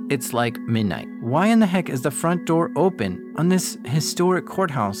this point, it's like midnight. Why in the heck is the front door open on this historic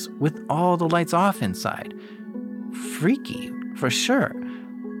courthouse with all the lights off inside? Freaky, for sure.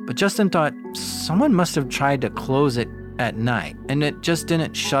 But Justin thought someone must have tried to close it at night, and it just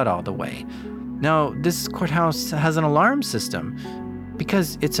didn't shut all the way. Now, this courthouse has an alarm system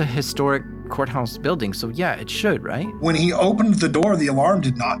because it's a historic courthouse building, so yeah, it should, right? When he opened the door, the alarm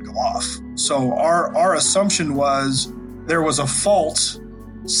did not go off. So our assumption was there was a fault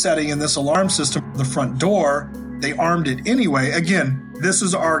setting in this alarm system for the front door. They armed it anyway. Again, this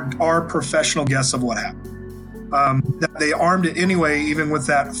is our professional guess of what happened. That they armed it anyway, even with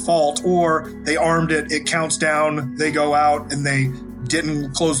that fault, or they armed it counts down, they go out, and they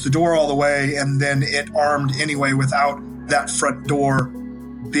didn't close the door all the way, and then it armed anyway without that front door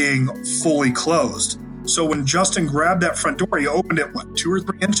being fully closed. So when Justin grabbed that front door, he opened it, 2 or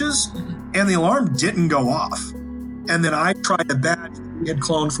 3 inches, and the alarm didn't go off. And then I tried to badge we had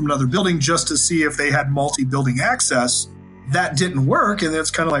cloned from another building just to see if they had multi-building access. That didn't work. And it's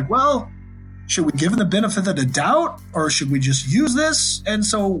kind of like, well, should we give them the benefit of the doubt or should we just use this? And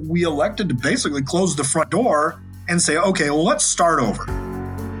so we elected to basically close the front door and say, okay, well, let's start over.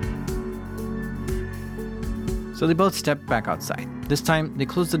 So they both stepped back outside. This time, they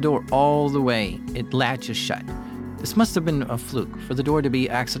closed the door all the way. It latches shut. This must have been a fluke for the door to be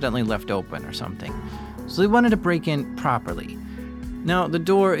accidentally left open or something. So they wanted to break in properly. Now, the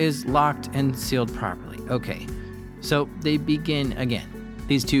door is locked and sealed properly. Okay, so they begin again.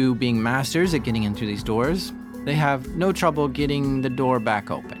 These two being masters at getting in through these doors, they have no trouble getting the door back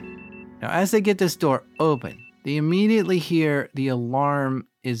open. Now, as they get this door open, they immediately hear the alarm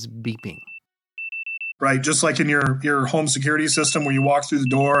is beeping. Right, just like in your home security system where you walk through the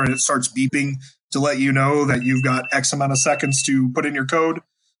door and it starts beeping to let you know that you've got X amount of seconds to put in your code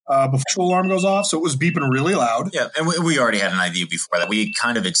before the alarm goes off. So it was beeping really loud. Yeah, and we already had an idea before that. We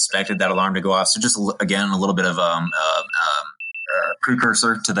kind of expected that alarm to go off. So just, again, a little bit of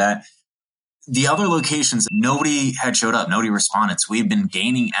precursor to that. The other locations, nobody had showed up. Nobody responded. So we've been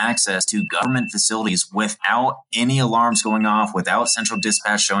gaining access to government facilities without any alarms going off, without central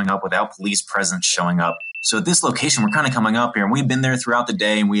dispatch showing up, without police presence showing up. So at this location, we're kind of coming up here, and we've been there throughout the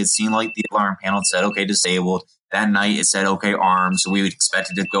day, and we had seen like the alarm panel said, okay, disabled. That night it said, okay, armed. So we would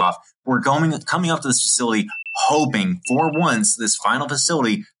expect it to go off. We're coming up to this facility hoping for once this final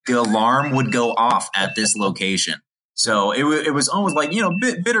facility, the alarm would go off at this location. So it was almost like,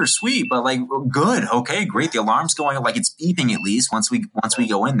 bittersweet, but like good. Okay, great. The alarm's going, like it's beeping at least once we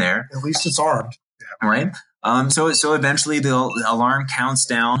go in there. At least it's armed. Yeah. Right. So eventually the alarm counts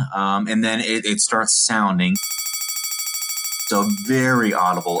down, and then it starts sounding. So very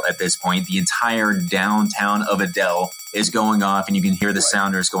audible at this point. The entire downtown of Adel is going off, and you can hear the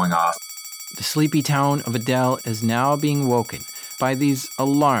sounders going off. The sleepy town of Adel is now being woken by these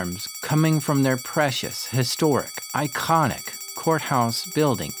alarms coming from their precious, historic, iconic courthouse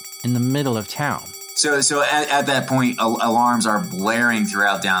building in the middle of town. So at that point, alarms are blaring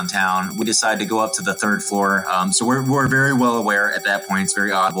throughout downtown. We decide to go up to the third floor. So we're very well aware at that point, it's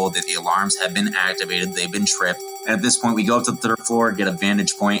very audible that the alarms have been activated. They've been tripped. And at this point, we go up to the third floor, get a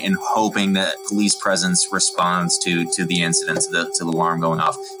vantage point, and hoping that police presence responds to the incident, to the alarm going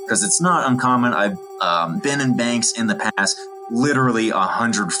off. Because it's not uncommon. I've been in banks in the past, literally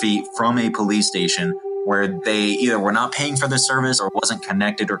 100 feet from a police station, where they either were not paying for the service or wasn't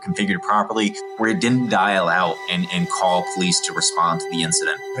connected or configured properly, where it didn't dial out and call police to respond to the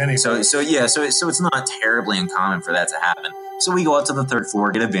incident. So it's not terribly uncommon for that to happen. So we go up to the third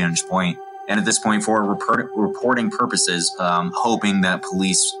floor, get a vantage point, and at this point, for reporting purposes, hoping that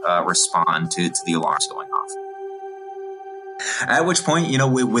police respond to the alarms going off. At which point,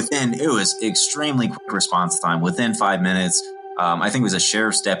 it was extremely quick response time. Within 5 minutes, I think it was a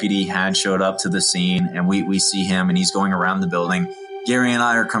sheriff's deputy had showed up to the scene, and we see him, and he's going around the building. Gary and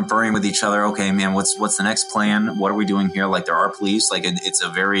I are conferring with each other. Okay, man, what's the next plan? What are we doing here? Like, there are police. Like, it's a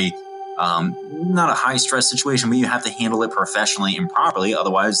very not a high stress situation, but you have to handle it professionally and properly.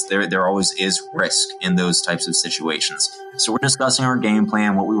 Otherwise, there always is risk in those types of situations. So we're discussing our game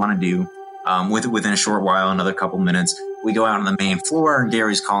plan, what we want to do. Within a short while, another couple minutes, we go out on the main floor, and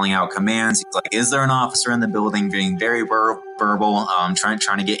Gary's calling out commands. He's like, is there an officer in the building? Being very verbal, trying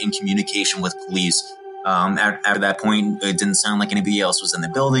to get in communication with police. After that point, it didn't sound like anybody else was in the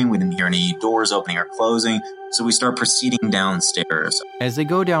building. We didn't hear any doors opening or closing. So we start proceeding downstairs. As they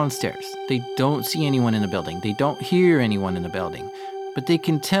go downstairs, they don't see anyone in the building. They don't hear anyone in the building. But they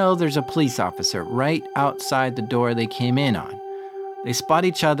can tell there's a police officer right outside the door they came in on. They spot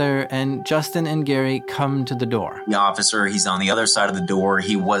each other, and Justin and Gary come to the door. The officer, he's on the other side of the door.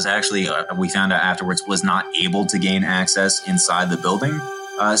 He was actually, we found out afterwards, was not able to gain access inside the building.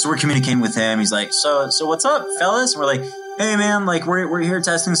 So we're communicating with him. He's like, so what's up, fellas? And we're like, hey, man, like, we're here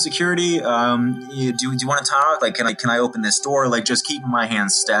testing security. Do you want to talk? Like, can I open this door? Like, just keeping my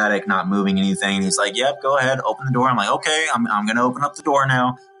hands static, not moving anything. And he's like, yep, go ahead, open the door. I'm like, okay, I'm going to open up the door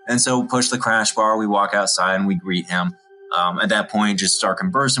now. And so push the crash bar. We walk outside and we greet him. At that point, just start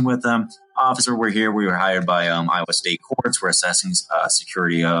conversing with them. Officer, we're here. We were hired by Iowa State Courts. We're assessing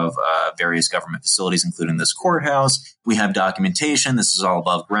security of various government facilities, including this courthouse. We have documentation. This is all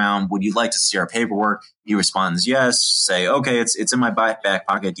above ground. Would you like to see our paperwork? He responds, yes. Say, okay, it's in my back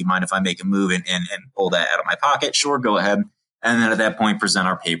pocket. Do you mind if I make a move and pull that out of my pocket? Sure, go ahead. And then at that point, present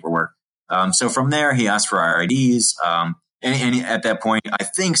our paperwork. So from there, he asked for our IDs. And at that point, I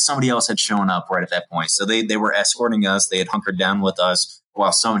think somebody else had shown up right at that point. So they were escorting us. They had hunkered down with us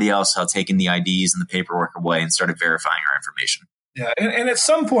while somebody else had taken the IDs and the paperwork away and started verifying our information. Yeah. And at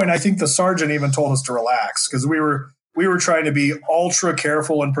some point, I think the sergeant even told us to relax because we were we were trying to be ultra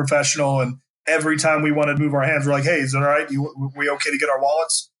careful and professional. And every time we wanted to move our hands, we're like, hey, is it all right? We okay to get our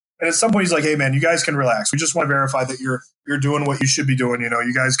wallets? And at some point he's like, hey man, you guys can relax. We just want to verify that you're doing what you should be doing.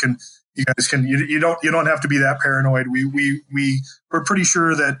 You guys can, you don't have to be that paranoid. We're pretty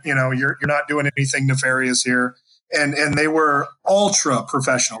sure that, you're not doing anything nefarious here. And they were ultra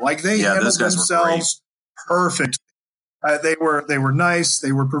professional. Like they handled themselves perfect. They were nice.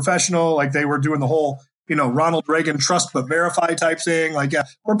 They were professional. Like they were doing the whole, Ronald Reagan trust but verify type thing. Like, yeah,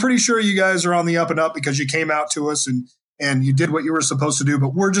 we're pretty sure you guys are on the up and up because you came out to us and you did what you were supposed to do.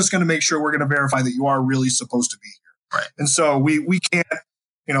 But we're just going to make sure we're going to verify that you are really supposed to be here. Right. And so we can't,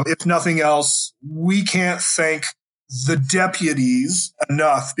 if nothing else, we can't thank the deputies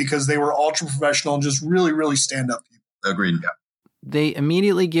enough because they were ultra professional and just really, really stand up people. Agreed. Yeah. They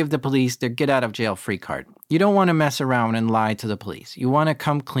immediately give the police their get out of jail free card. You don't want to mess around and lie to the police. You want to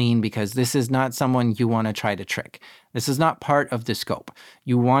come clean because this is not someone you want to try to trick. This is not part of the scope.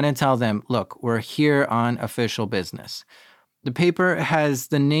 You want to tell them, look, we're here on official business. The paper has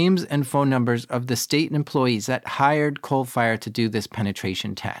the names and phone numbers of the state employees that hired Coalfire to do this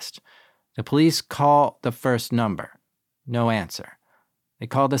penetration test. The police call the first number. No answer. They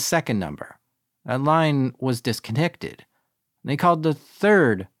call the second number. That line was disconnected. They called the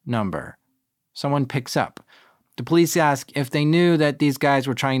third number. Someone picks up. The police ask if they knew that these guys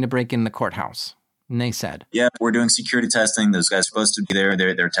were trying to break in the courthouse. And they said, yeah, we're doing security testing. Those guys are supposed to be there.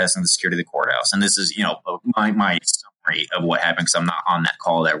 They're testing the security of the courthouse. And this is, my summary of what happened because I'm not on that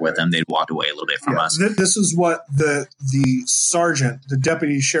call there with them. They'd walked away a little bit from us. This is what the sergeant, the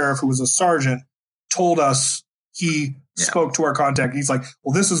deputy sheriff who was a sergeant, told us. He spoke to our contact. He's like,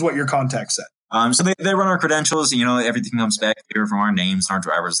 well, this is what your contact said. So they run our credentials. Everything comes back here from our names and our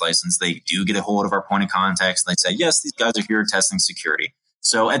driver's license. They do get a hold of our point of contacts. And they say, yes, these guys are here testing security.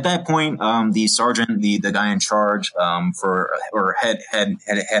 So at that point, the sergeant, the guy in charge head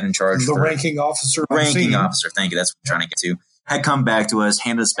in charge. The ranking officer. Ranking officer. Thank you. That's what I'm trying to get to. Had come back to us,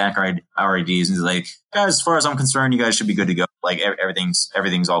 handed us back our IDs. And he's like, guys, as far as I'm concerned, you guys should be good to go. Like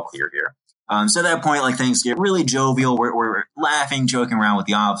everything's all clear here. So at that point, like things get really jovial. We're laughing, joking around with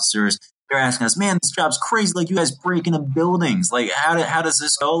the officers. They're asking us, man, this job's crazy. Like you guys break into buildings. Like how does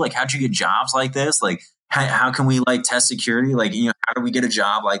this go? Like how'd you get jobs like this? Like how can we like test security? Like, how do we get a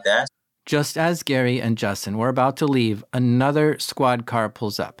job like that? Just as Gary and Justin were about to leave, another squad car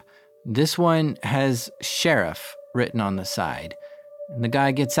pulls up. This one has sheriff written on the side. And the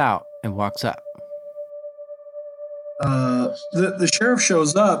guy gets out and walks up. The sheriff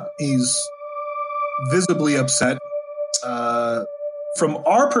shows up. He's visibly upset. From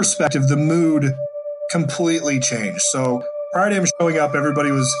our perspective, the mood completely changed. So prior to him showing up,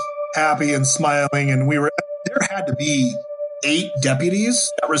 everybody was happy and smiling, and there had to be 8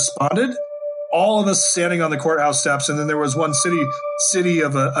 deputies that responded, all of us standing on the courthouse steps, and then there was one city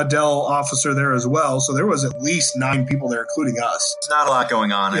of a Adele officer there as well. So there was at least 9 people there, including us. It's not a lot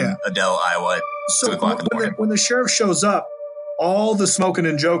going on in Adele, Iowa. So 2 o'clock in the morning. When the sheriff shows up, all the smoking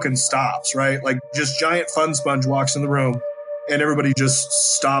and joking stops, right? Like just giant fun sponge walks in the room. And everybody just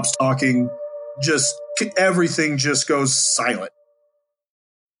stops talking. Just everything just goes silent.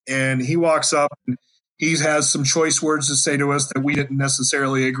 And he walks up and he has some choice words to say to us that we didn't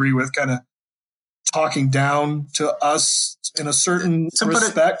necessarily agree with, kind of talking down to us in a certain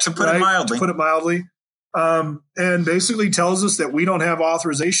respect. To put it mildly. And basically tells us that we don't have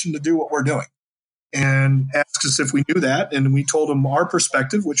authorization to do what we're doing. And asks us if we knew that. And we told him our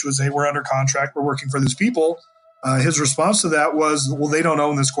perspective, which was, hey, we're under contract. We're working for these people. His response to that was, well, they don't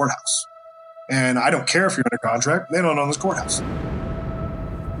own this courthouse. And I don't care if you're under contract. They don't own this courthouse.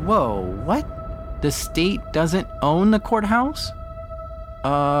 Whoa, what? The state doesn't own the courthouse?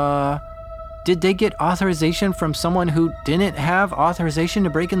 Did they get authorization from someone who didn't have authorization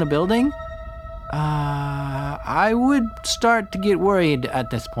to break in the building? I would start to get worried at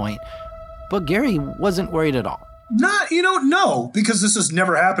this point. But Gary wasn't worried at all. No, because this has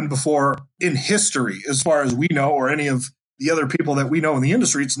never happened before in history, as far as we know, or any of the other people that we know in the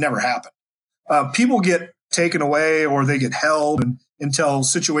industry. It's never happened. People get taken away or they get held until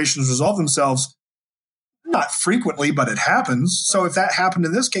situations resolve themselves. Not frequently, but it happens. So if that happened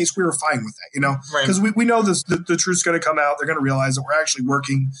in this case, we were fine with that, because we know this, the truth's going to come out. They're going to realize that we're actually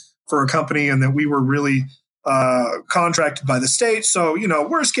working for a company and that we were really contracted by the state. So,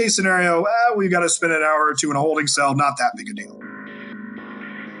 worst case scenario, we've got to spend an hour or 2 in a holding cell. Not that big a deal.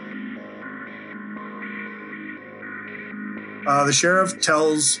 The sheriff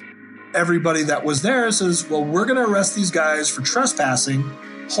tells everybody that was there, says, well, we're going to arrest these guys for trespassing,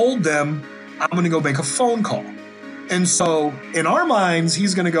 hold them. I'm going to go make a phone call. And so in our minds,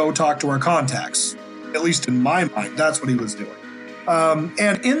 he's going to go talk to our contacts. At least in my mind, that's what he was doing.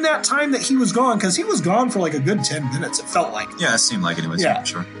 And in that time that he was gone, because he was gone for like a good 10 minutes, it felt like. Yeah, it seemed like it was. Yeah.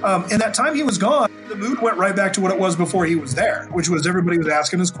 Sure. In that time he was gone, the mood went right back to what it was before he was there, which was everybody was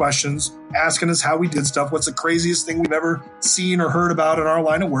asking us questions, asking us how we did stuff, what's the craziest thing we've ever seen or heard about in our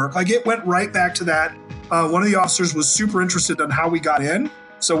line of work. Like, it went right back to that. One of the officers was super interested in how we got in.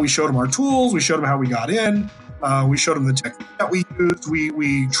 So we showed him our tools. We showed him how we got in. We showed him the technique that we used.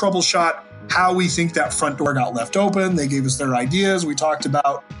 We troubleshot how we think that front door got left open. They gave us their ideas. We talked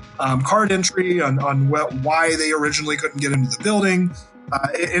about card entry on why they originally couldn't get into the building.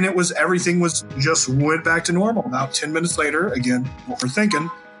 And everything was just went back to normal. About 10 minutes later, again, what we're thinking,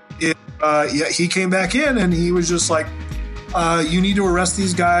 he came back in and he was just like, you need to arrest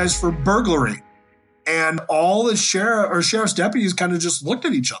these guys for burglary. And all the sheriff's deputies kind of just looked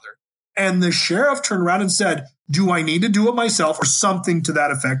at each other. And the sheriff turned around and said, do I need to do it myself, or something to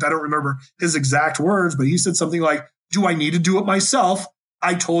that effect? I don't remember his exact words, but he said something like, do I need to do it myself?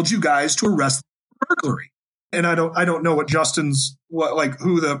 I told you guys to arrest burglary. And I don't know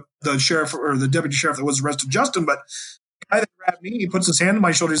who the sheriff or the deputy sheriff that was arrested Justin, but the guy that grabbed me, he puts his hand on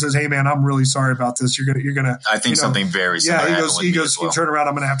my shoulder, he says, hey man, I'm really sorry about this. You're gonna I think something very similar. Yeah, he goes, you turn around,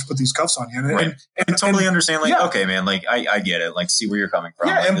 I'm gonna have to put these cuffs on you. And I totally understand, okay, man, I get it. See where you're coming from.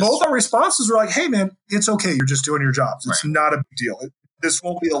 Yeah, and both our responses were like, hey man, it's okay, you're just doing your jobs. It's not a big deal. This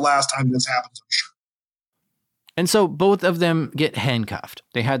won't be the last time this happens, I'm sure. And so both of them get handcuffed.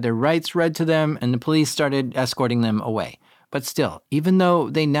 They had their rights read to them, and the police started escorting them away. But still, even though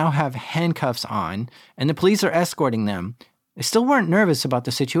they now have handcuffs on and the police are escorting them, they still weren't nervous about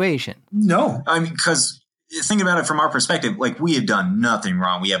the situation. No. I mean, because think about it from our perspective, we have done nothing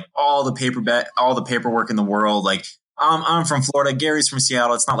wrong. We have all the paperwork in the world. I'm from Florida. Gary's from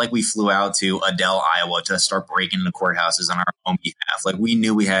Seattle. It's not like we flew out to Adel, Iowa to start breaking into courthouses on our own behalf. We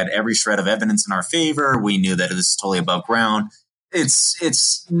knew we had every shred of evidence in our favor. We knew that this is totally above ground.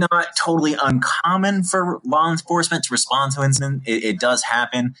 It's not totally uncommon for law enforcement to respond to incidents. It does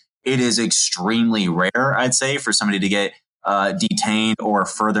happen. It is extremely rare, I'd say, for somebody to get detained or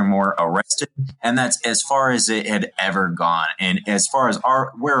furthermore arrested. And that's as far as it had ever gone. And as far as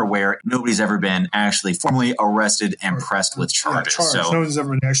we're aware, nobody's ever been actually formally arrested and pressed with charges. Yeah, so nobody's ever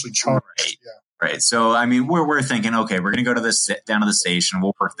been actually charged. Right. Yeah. Right. So, I mean, we're thinking, okay, we're going to go down to the station.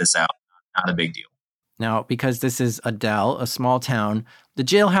 We'll work this out. Not a big deal. Now, because this is Adel, a small town, the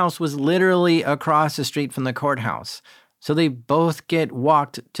jailhouse was literally across the street from the courthouse. So they both get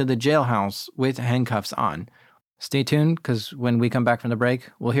walked to the jailhouse with handcuffs on. Stay tuned, because when we come back from the break,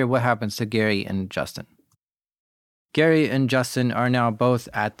 we'll hear what happens to Gary and Justin. Gary and Justin are now both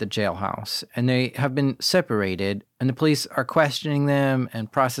at the jailhouse, and they have been separated, and the police are questioning them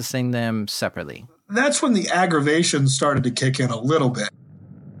and processing them separately. That's when the aggravation started to kick in a little bit,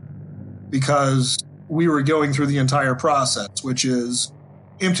 because we were going through the entire process, which is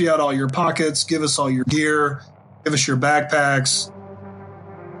empty out all your pockets, give us all your gear, give us your backpacks.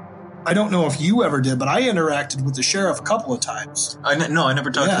 I don't know if you ever did, but I interacted with the sheriff a couple of times. No, I never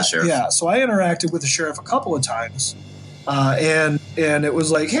talked to the sheriff. Yeah, so I interacted with the sheriff a couple of times. And it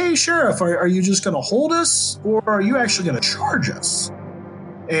was like, hey, sheriff, are you just going to hold us, or are you actually going to charge us?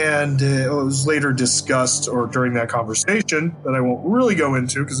 And it was later discussed, or during that conversation, that I won't really go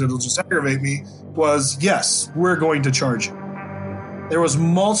into because it'll just aggravate me, was, yes, we're going to charge you. There was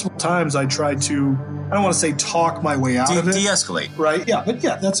multiple times I tried to, I don't want to say talk my way out of it. De-escalate. Right, yeah, but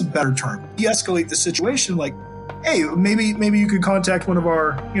yeah, that's a better term. De-escalate the situation, like, hey, maybe you could contact one of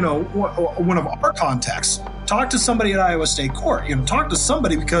our contacts. Talk to somebody at Iowa State Court. Talk to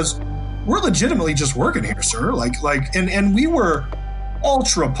somebody, because we're legitimately just working here, sir. And we were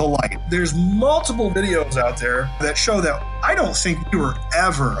ultra polite. There's multiple videos out there that show that I don't think we were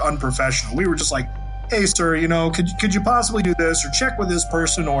ever unprofessional. We were just like, hey, sir, could you possibly do this, or check with this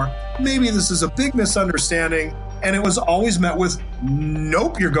person, or maybe this is a big misunderstanding. And it was always met with,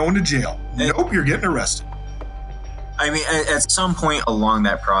 nope, you're going to jail. Nope, you're getting arrested. I mean, at some point along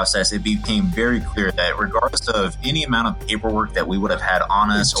that process, it became very clear that regardless of any amount of paperwork that we would have had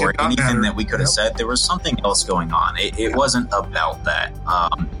on us or anything that we could have said, there was something else going on. It wasn't about that.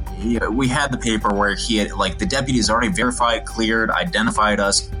 We had the paperwork. He had, the deputies already verified, cleared, identified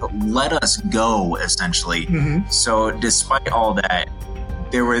us, let us go, essentially. Mm-hmm. So despite all that,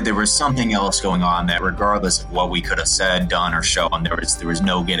 there was something else going on that regardless of what we could have said, done, or shown, there was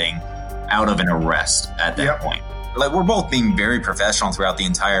no getting out of an arrest at that point. we're both being very professional throughout the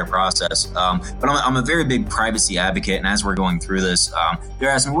entire process. But I'm a very big privacy advocate. And as we're going through this, they're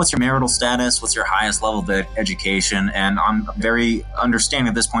asking me, what's your marital status? What's your highest level of education? And I'm very understanding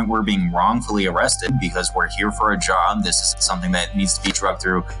at this point we're being wrongfully arrested because we're here for a job. This is something that needs to be drugged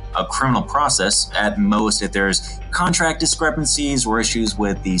through a criminal process. At most, if there's contract discrepancies or issues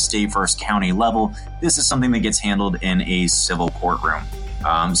with the state versus county level, this is something that gets handled in a civil courtroom.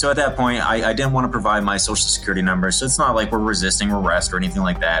 So at that point, I didn't want to provide my social security number. So it's not like we're resisting arrest or anything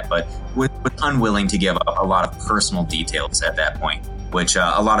like that, but we're unwilling to give up a lot of personal details at that point, which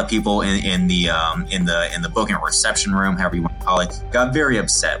a lot of people in the booking reception room, however you want to call it, got very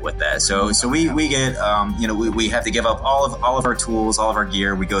upset with that. So we get we have to give up all of our tools, all of our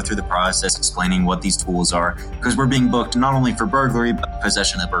gear. We go through the process explaining what these tools are because we're being booked not only for burglary but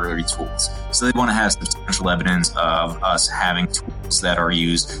possession of burglary tools. So they want to have substantial evidence of us having tools that are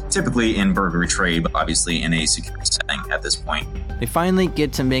used typically in burglary trade, but obviously in a security setting at this point. They finally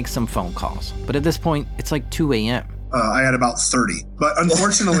get to make some phone calls, but at this point, it's like 2 a.m. I had about 30. But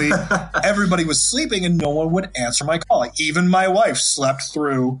unfortunately, everybody was sleeping and no one would answer my call. Even my wife slept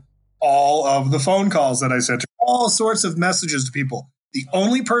through all of the phone calls that I sent, all sorts of messages to people. The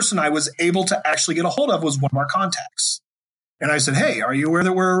only person I was able to actually get a hold of was one of our contacts. And I said, hey, are you aware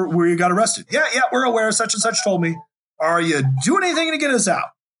that where you got arrested? Yeah, we're aware. Such and such told me. Are you doing anything to get us out?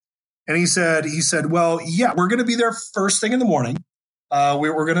 And he said, well, yeah, we're going to be there first thing in the morning.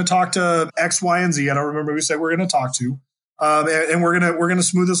 We're going to talk to X, Y, and Z. I don't remember who we said we're going to talk to. And we're going to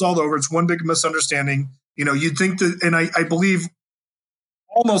smooth this all over. It's one big misunderstanding. You'd think that, and I believe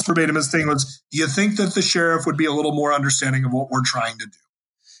almost verbatim his thing was, you think that the sheriff would be a little more understanding of what we're trying to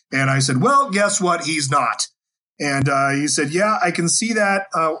do. And I said, well, guess what? He's not. And he said, yeah, I can see that.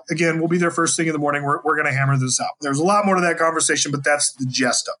 Again, we'll be there first thing in the morning. We're going to hammer this out. There's a lot more to that conversation, but that's the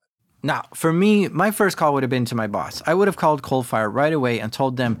gist of it. Now, for me, my first call would have been to my boss. I would have called Coalfire right away and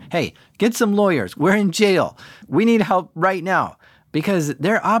told them, hey, get some lawyers. We're in jail. We need help right now because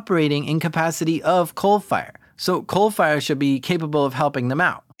they're operating in capacity of Coalfire. So Coalfire should be capable of helping them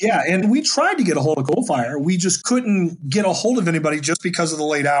out. Yeah, and we tried to get a hold of Coalfire. We just couldn't get a hold of anybody just because of the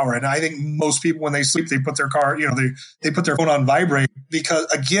late hour. And I think most people, when they sleep, they put their car, they put their phone on vibrate because,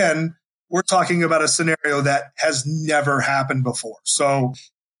 again, we're talking about a scenario that has never happened before. So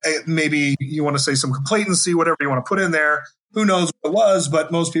maybe you want to say some complacency, whatever you want to put in there. Who knows what it was,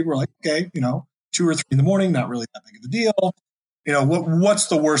 but most people are like, okay, 2 or 3 in the morning, not really that big of a deal. What's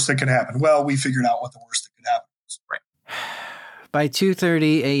the worst that could happen? Well, we figured out what the worst that could happen was. Right. By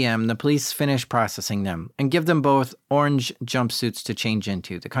 2:30 a.m., the police finish processing them and give them both orange jumpsuits to change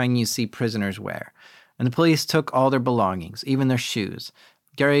into, the kind you see prisoners wear. And the police took all their belongings, even their shoes.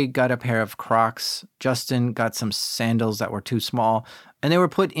 Gary got a pair of Crocs, Justin got some sandals that were too small, and they were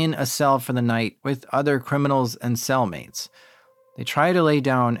put in a cell for the night with other criminals and cellmates. They tried to lay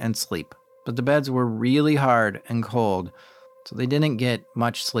down and sleep, but the beds were really hard and cold, so they didn't get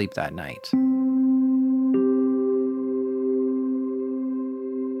much sleep that night.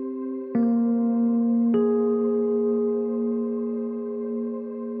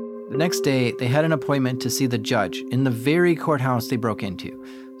 The next day, they had an appointment to see the judge in the very courthouse they broke into.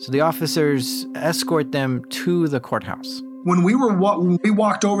 So the officers escort them to the courthouse. When we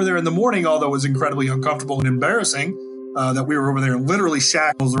walked over there in the morning, although it was incredibly uncomfortable and embarrassing, that we were over there in literally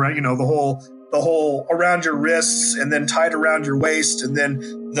shackles, right? The whole around your wrists and then tied around your waist, and then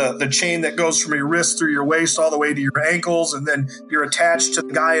the chain that goes from your wrist through your waist all the way to your ankles, and then you're attached to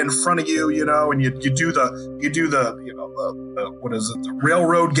the guy in front of you, and you do the what is it, the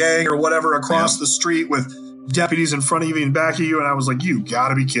railroad gang or whatever across the street with deputies in front of you and back of you, and I was like, you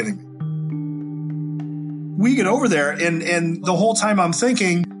gotta be kidding me. We get over there, and the whole time I'm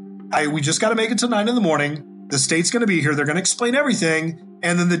thinking, we just got to make it to 9 a.m. The state's going to be here. They're going to explain everything.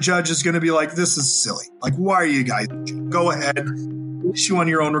 And then the judge is going to be like, this is silly. Like, why are you guys? Go ahead. Issue on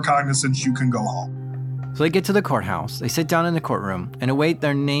your own recognizance. You can go home. So they get to the courthouse. They sit down in the courtroom and await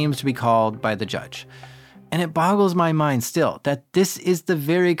their names to be called by the judge. And it boggles my mind still that this is the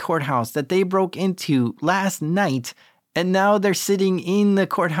very courthouse that they broke into last night. And now they're sitting in the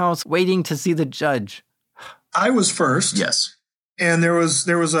courthouse waiting to see the judge. I was first. Yes. And there was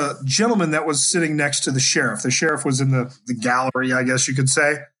a gentleman that was sitting next to the sheriff. The sheriff was in the gallery, I guess you could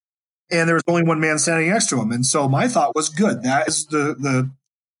say. And there was only one man standing next to him. And so my thought was, good. That is the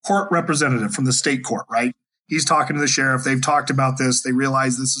court representative from the state court, right? He's talking to the sheriff. They've talked about this. They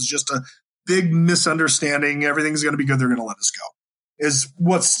realize this is just a big misunderstanding. Everything's going to be good. They're going to let us go, is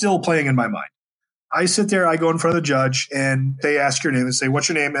what's still playing in my mind. I sit there, I go in front of the judge, and they ask your name. They say, what's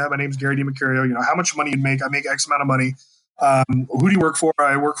your name? My name's Gary DiMercurio. How much money you make? I make X amount of money. Who do you work for?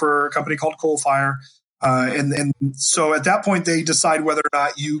 I work for a company called Coalfire. And so at that point, they decide whether or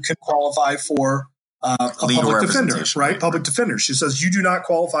not you can qualify for a public defender, right? Public defender. She says, you do not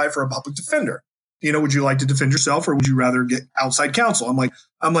qualify for a public defender. Would you like to defend yourself or would you rather get outside counsel? I'm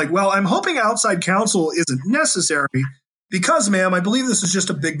like, well, I'm hoping outside counsel isn't necessary because, ma'am, I believe this is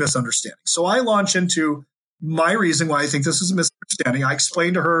just a big misunderstanding. So I launch into my reason why I think this is a misunderstanding. I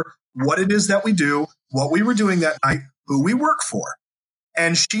explain to her what it is that we do, what we were doing that night, who we work for.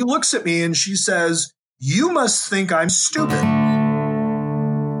 And she looks at me and she says, you must think I'm stupid.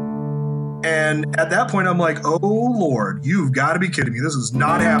 And at that point, I'm like, oh, Lord, you've got to be kidding me. This is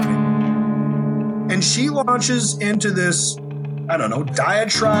not happening. And she launches into this, I don't know,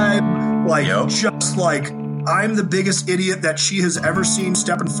 diatribe, just like I'm the biggest idiot that she has ever seen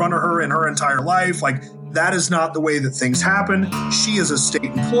step in front of her in her entire life. Like, that is not the way that things happen. She is a state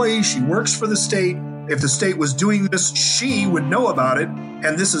employee. She works for the state. If the state was doing this, she would know about it.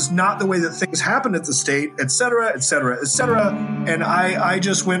 And this is not the way that things happen at the state, et cetera, et cetera, et cetera. And I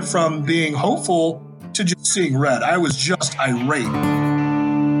just went from being hopeful to just seeing red. I was just irate.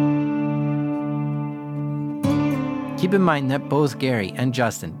 Keep in mind that both Gary and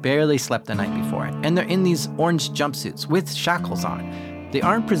Justin barely slept the night before, and they're in these orange jumpsuits with shackles on. They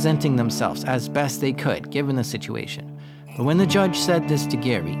aren't presenting themselves as best they could, given the situation. But when the judge said this to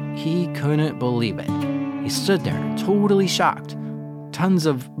Gary, he couldn't believe it. He stood there, totally shocked. Tons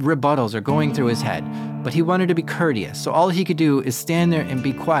of rebuttals are going through his head, but he wanted to be courteous, so all he could do is stand there and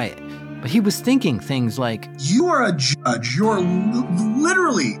be quiet. But he was thinking things like, you are a judge. You're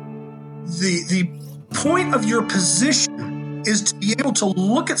literally the point of your position is to be able to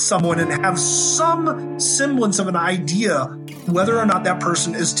look at someone and have some semblance of an idea whether or not that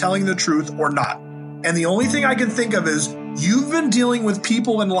person is telling the truth or not. And the only thing I can think of is you've been dealing with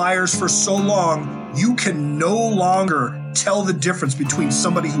people and liars for so long, you can no longer tell the difference between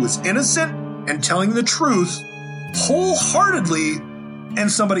somebody who is innocent and telling the truth wholeheartedly and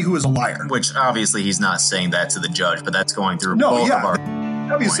somebody who is a liar. Which obviously he's not saying that to the judge, but that's going through both of our...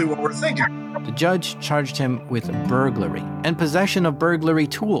 Obviously what we're thinking. The judge charged him with burglary and possession of burglary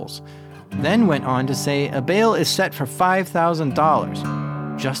tools, then went on to say a bail is set for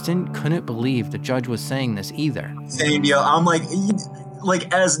 $5,000. Justin couldn't believe the judge was saying this either. Same, yo. I'm like,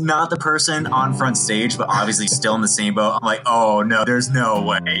 as not the person on front stage, but obviously still in the same boat, I'm like, oh no, there's no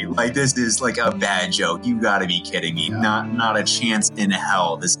way. Like, this is like a bad joke. You gotta be kidding me. Yeah. Not a chance in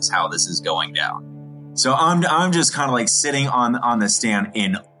hell. This is how this is going down. So I'm just kind of like sitting on the stand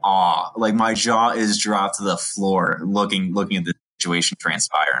in awe. Like, my jaw is dropped to the floor looking at the situation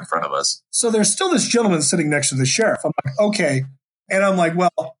transpire in front of us. So there's still this gentleman sitting next to the sheriff. I'm like, okay. And I'm like,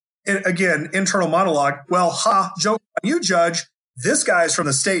 well, again, internal monologue. Well, joke on you, judge. This guy's from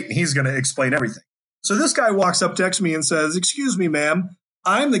the state and he's going to explain everything. So this guy walks up next to me and says, excuse me, ma'am,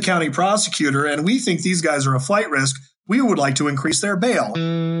 I'm the county prosecutor and we think these guys are a flight risk. We would like to increase their bail.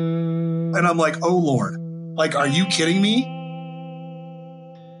 And I'm like, oh, Lord, like, are you kidding me?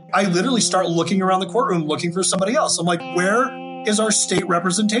 I literally start looking around the courtroom looking for somebody else. I'm like, where is our state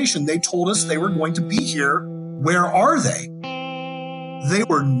representation? They told us they were going to be here. Where are they? They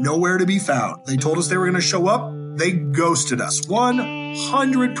were nowhere to be found. They told us they were going to show up. They ghosted us.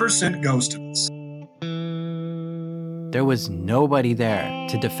 100% ghosted us. There was nobody there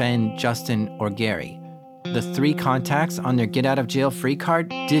to defend Justin or Gary. The 3 contacts on their get-out-of-jail-free card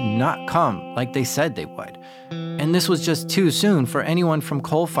did not come like they said they would. And this was just too soon for anyone from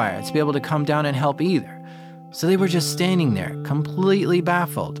Coalfire to be able to come down and help either. So they were just standing there, completely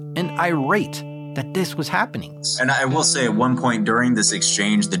baffled and irate that this was happening. And I will say, at one point during this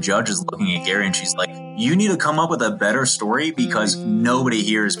exchange, the judge is looking at Gary and she's like, you need to come up with a better story because nobody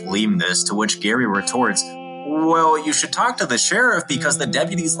here is believing this, to which Gary retorts, well, you should talk to the sheriff because the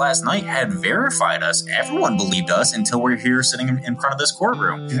deputies last night had verified us. Everyone believed us until we're here sitting in front of this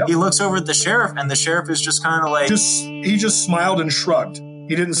courtroom. Yep. He looks over at the sheriff and the sheriff is just kind of like... He just smiled and shrugged.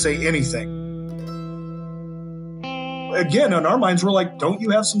 He didn't say anything. Again, in our minds, we're like, don't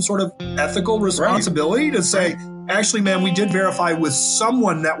you have some sort of ethical responsibility to say, actually, man, we did verify with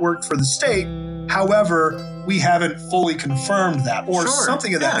someone that worked for the state. However, we haven't fully confirmed that or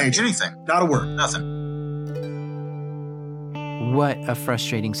something of that nature. Anything. Not a word. Nothing. What a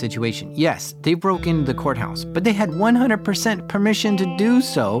frustrating situation. Yes, they broke into the courthouse, but they had 100% permission to do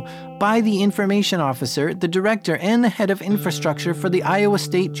so by the information officer, the director, and the head of infrastructure for the Iowa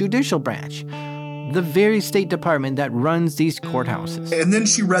State Judicial Branch, the very state department that runs these courthouses. And then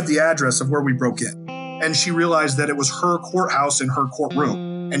she read the address of where we broke in, and she realized that it was her courthouse in her courtroom.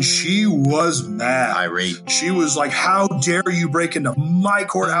 And she was mad. Irate. She was like, how dare you break into my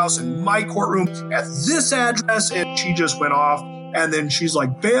courthouse and my courtroom at this address? And she just went off. And then she's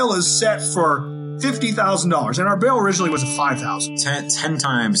like, bail is set for $50,000. And our bail originally was $5,000. 10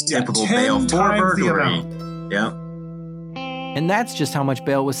 times typical 10 bail for times the burglary. amount. Yeah. And that's just how much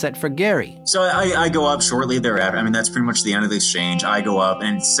bail was set for Gary. So I go up shortly thereafter. I mean, that's pretty much the end of the exchange. I go up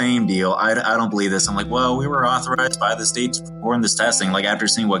and same deal. I don't believe this. I'm like, well, we were authorized by the state to perform this testing. Like after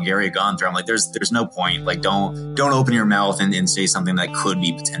seeing what Gary had gone through, I'm like, there's no point. Like don't open your mouth and say something that could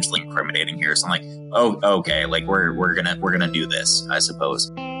be potentially incriminating here. So I'm like, oh, okay. Like we're gonna do this, I suppose.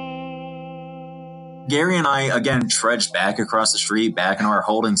 Gary and I, again, trudged back across the street, back in our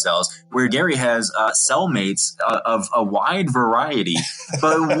holding cells, where Gary has cellmates of a wide variety.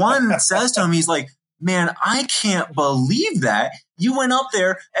 But one says to him, he's like, man, I can't believe that. You went up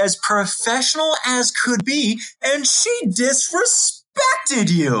there as professional as could be, and she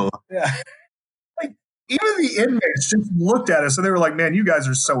disrespected you. Yeah. Like, even the inmates just looked at us and they were like, man, you guys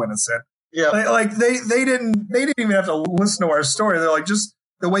are so innocent. Yeah. Like they didn't even have to listen to our story. They're like, just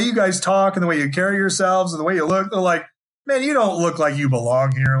the way you guys talk and the way you carry yourselves and the way you look, they're like, man, you don't look like you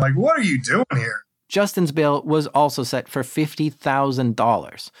belong here. Like, what are you doing here? Justin's bail was also set for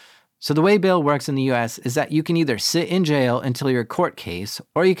 $50,000. So the way bail works in the U.S. is that you can either sit in jail until your court case,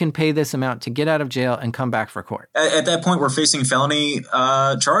 or you can pay this amount to get out of jail and come back for court. At that point, we're facing felony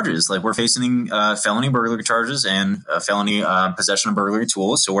charges. Like we're facing felony burglary charges and felony possession of burglary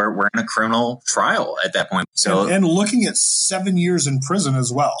tools. So we're in a criminal trial at that point. So and looking at 7 years in prison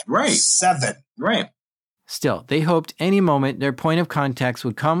as well. Right. 7. Right. Still, they hoped any moment their point of contacts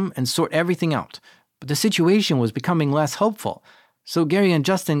would come and sort everything out. But the situation was becoming less hopeful. So Gary and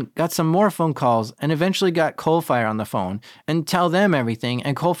Justin got some more phone calls and eventually got Coalfire on the phone and tell them everything,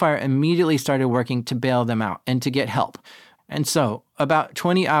 and Coalfire immediately started working to bail them out and to get help. And so, about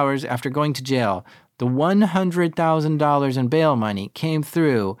 20 hours after going to jail, the $100,000 in bail money came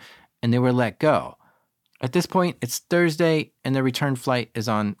through and they were let go. At this point, it's Thursday and their return flight is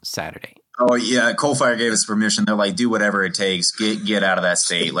on Saturday. Oh, yeah. Coalfire gave us permission. They're like, do whatever it takes. Get out of that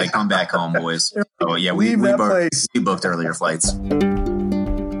state. Like, come back home, boys. Oh, yeah. We booked earlier flights.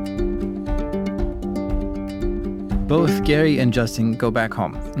 Both Gary and Justin go back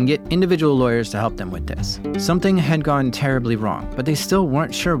home and get individual lawyers to help them with this. Something had gone terribly wrong, but they still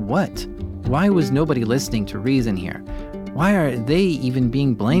weren't sure what. Why was nobody listening to reason here? Why are they even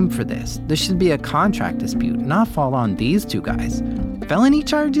being blamed for this? This should be a contract dispute, not fall on these two guys. Felony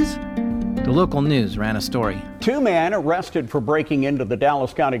charges? The local news ran a story. 2 men arrested for breaking into the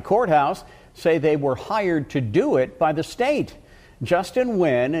Dallas County Courthouse say they were hired to do it by the state. Justin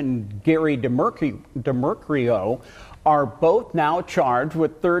Wynn and Gary DeMercurio are both now charged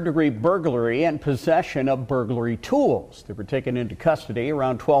with third-degree burglary and possession of burglary tools. They were taken into custody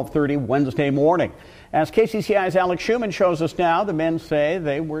around 12:30 Wednesday morning. As KCCI's Alex Schuman shows us now, the men say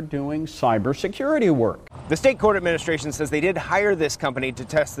they were doing cybersecurity work. The state court administration says they did hire this company to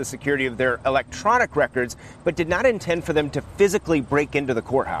test the security of their electronic records, but did not intend for them to physically break into the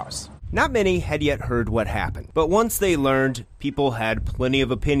courthouse. Not many had yet heard what happened, but once they learned, people had plenty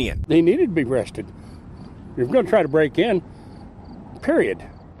of opinion. They needed to be arrested. If you're going to try to break in, period.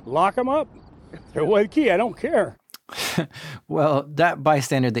 Lock them up. Throw away the key. I don't care. Well, that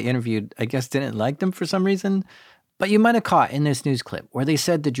bystander they interviewed, I guess, didn't like them for some reason. But you might have caught in this news clip where they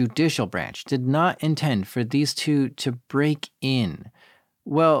said the judicial branch did not intend for these two to break in.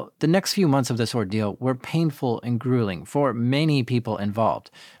 Well, the next few months of this ordeal were painful and grueling for many people involved.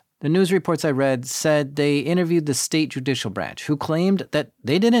 The news reports I read said they interviewed the state judicial branch, who claimed that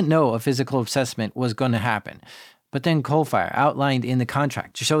they didn't know a physical assessment was going to happen. But then Coalfire outlined in the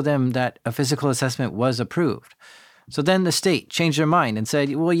contract to show them that a physical assessment was approved. So then the state changed their mind and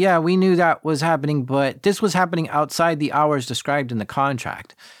said, well, yeah, we knew that was happening, but this was happening outside the hours described in the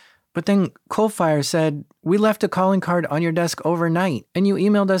contract. But then Coalfire said, we left a calling card on your desk overnight, and you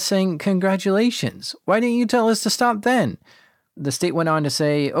emailed us saying, congratulations. Why didn't you tell us to stop then? The state went on to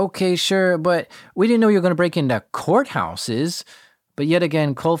say, okay, sure, but we didn't know you were going to break into courthouses. But yet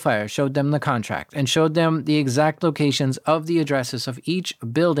again, Coalfire showed them the contract and showed them the exact locations of the addresses of each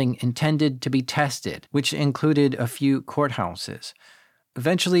building intended to be tested, which included a few courthouses.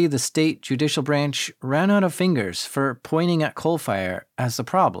 Eventually, the state judicial branch ran out of fingers for pointing at Coalfire as the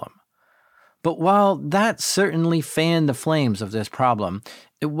problem. But while that certainly fanned the flames of this problem,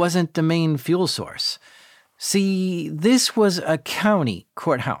 it wasn't the main fuel source. See, this was a county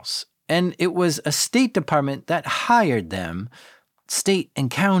courthouse, and it was a State Department that hired them. State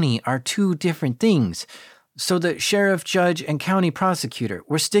and county are two different things. So the sheriff, judge, and county prosecutor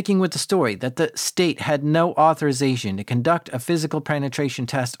were sticking with the story that the state had no authorization to conduct a physical penetration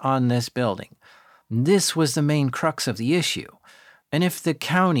test on this building. This was the main crux of the issue. And if the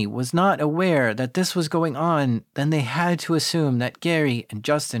county was not aware that this was going on, then they had to assume that Gary and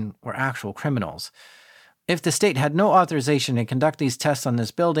Justin were actual criminals. If the state had no authorization to conduct these tests on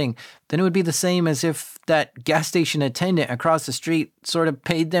this building, then it would be the same as if that gas station attendant across the street sort of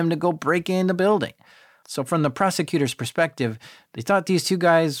paid them to go break in the building. So from the prosecutor's perspective, they thought these two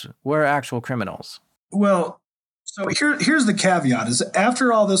guys were actual criminals. Well, so here's the caveat, is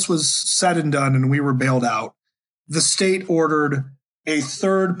after all this was said and done and we were bailed out, the state ordered a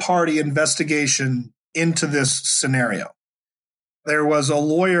third-party investigation into this scenario. There was a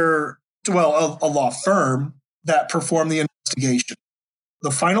lawyer, a law firm that performed the investigation.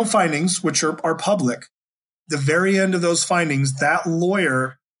 The final findings, which are public, the very end of those findings, that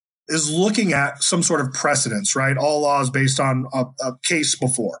lawyer is looking at some sort of precedence, right? All laws based on a case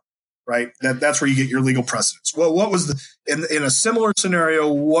before, right? That's where you get your legal precedence. Well, what was in a similar scenario,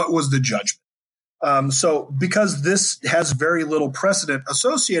 what was the judgment? So because this has very little precedent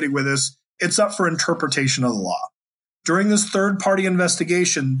associated with this, it's up for interpretation of the law. During this third-party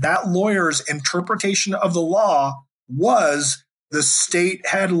investigation, that lawyer's interpretation of the law was the state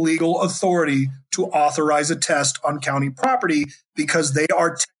had legal authority to authorize a test on county property because they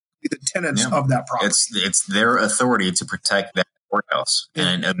are the tenants of that property. It's their authority to protect that courthouse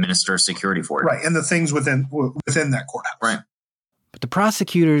and administer security for it. Right, and the things within that courthouse. Right. But the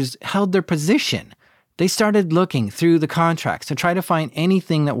prosecutors held their position. They started looking through the contracts to try to find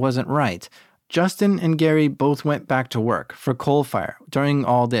anything that wasn't right. Justin and Gary both went back to work for Coalfire during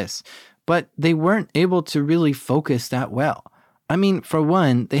all this, but they weren't able to really focus that well. I mean, for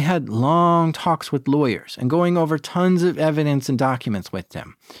one, they had long talks with lawyers and going over tons of evidence and documents with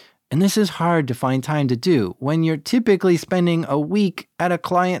them. And this is hard to find time to do when you're typically spending a week at a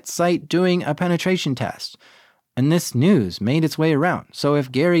client site doing a penetration test. And this news made its way around. So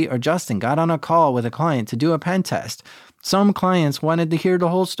if Gary or Justin got on a call with a client to do a pen test, some clients wanted to hear the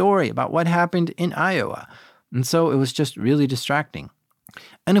whole story about what happened in Iowa. And so it was just really distracting.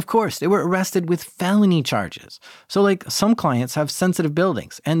 And of course, they were arrested with felony charges. So like some clients have sensitive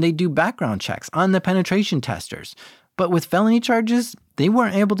buildings and they do background checks on the penetration testers. But with felony charges, they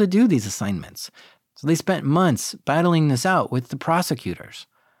weren't able to do these assignments. So they spent months battling this out with the prosecutors.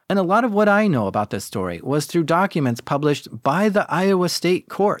 And a lot of what I know about this story was through documents published by the Iowa State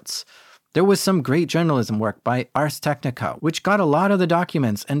courts. There was some great journalism work by Ars Technica, which got a lot of the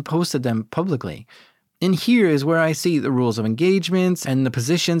documents and posted them publicly. And here is where I see the rules of engagements and the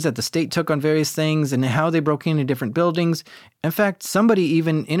positions that the state took on various things and how they broke into different buildings. In fact, somebody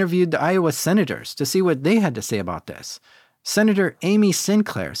even interviewed the Iowa senators to see what they had to say about this. Senator Amy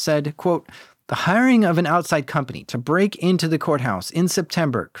Sinclair said, quote, "The hiring of an outside company to break into the courthouse in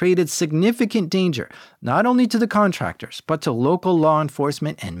September created significant danger, not only to the contractors, but to local law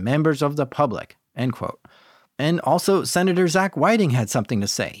enforcement and members of the public," end quote. And also, Senator Zach Whiting had something to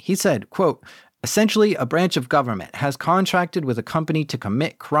say. He said, quote, "Essentially, a branch of government has contracted with a company to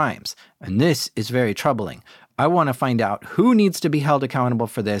commit crimes, and this is very troubling. I want to find out who needs to be held accountable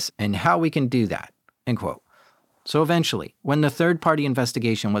for this and how we can do that," end quote. So eventually, when the third-party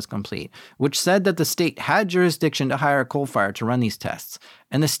investigation was complete, which said that the state had jurisdiction to hire Coalfire to run these tests,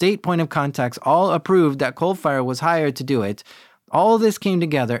 and the state point of contacts all approved that Coalfire was hired to do it, all of this came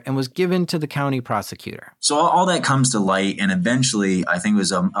together and was given to the county prosecutor. So all that comes to light, and eventually, I think it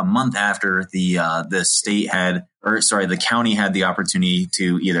was a month after the county had the opportunity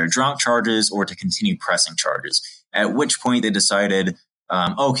to either drop charges or to continue pressing charges. At which point they decided,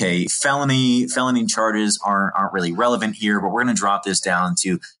 okay, felony charges aren't really relevant here, but we're going to drop this down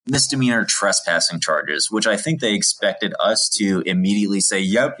to misdemeanor trespassing charges, which I think they expected us to immediately say,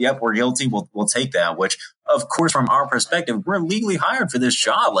 yep, we're guilty. We'll take that, which of course, from our perspective, we're legally hired for this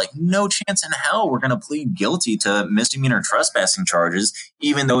job. Like no chance in hell we're going to plead guilty to misdemeanor trespassing charges,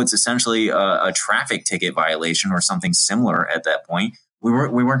 even though it's essentially a traffic ticket violation or something similar at that point. We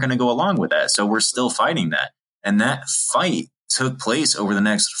weren't going to go along with that. So we're still fighting that. And that fight took place over the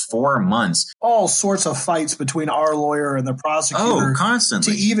next 4 months. All sorts of fights between our lawyer and the prosecutor. Oh,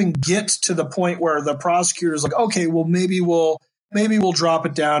 constantly. To even get to the point where the prosecutor is like, okay, well, maybe we'll drop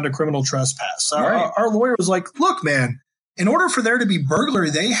it down to criminal trespass. Right. Our lawyer was like, look, man, in order for there to be burglary,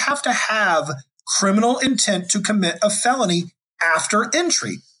 they have to have criminal intent to commit a felony after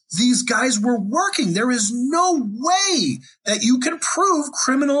entry. These guys were working. There is no way that you can prove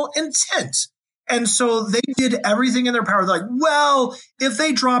criminal intent. And so they did everything in their power. They're like, well, if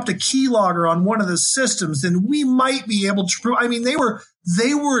they dropped a keylogger on one of the systems, then we might be able to prove. I mean, they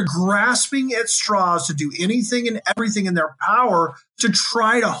were grasping at straws to do anything and everything in their power to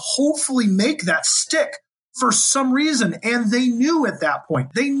try to hopefully make that stick for some reason. And they knew at that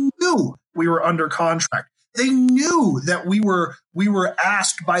point, they knew we were under contract. They knew that we were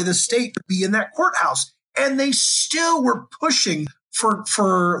asked by the state to be in that courthouse, and they still were pushing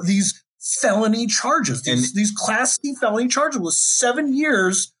for these felony charges, these Class C felony charges with 7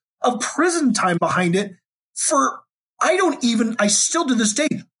 years of prison time behind it for, I still to this day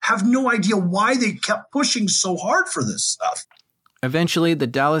have no idea why they kept pushing so hard for this stuff. Eventually, the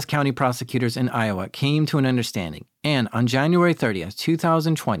Dallas County prosecutors in Iowa came to an understanding, and on January 30th,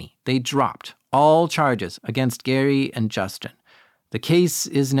 2020, they dropped all charges against Gary and Justin. The case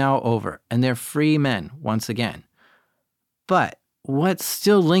is now over, and they're free men once again. But what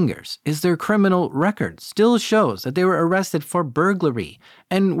still lingers is their criminal record still shows that they were arrested for burglary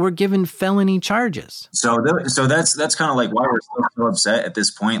and were given felony charges. So that's kind of like why we're so upset at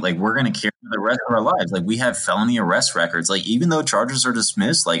this point. Like, we're going to carry the rest of our lives. Like, we have felony arrest records. Like, even though charges are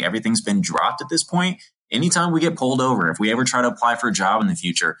dismissed, like, everything's been dropped at this point. Anytime we get pulled over, if we ever try to apply for a job in the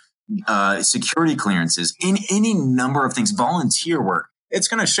future, security clearances, in any number of things, volunteer work, it's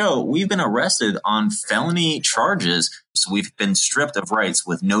going to show we've been arrested on felony charges. So we've been stripped of rights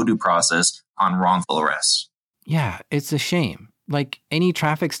with no due process on wrongful arrests. Yeah, it's a shame. Like any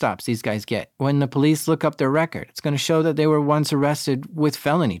traffic stops these guys get, when the police look up their record, it's going to show that they were once arrested with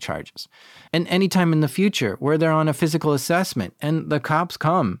felony charges. And anytime in the future where they're on a physical assessment and the cops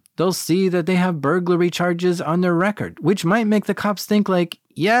come, they'll see that they have burglary charges on their record, which might make the cops think like,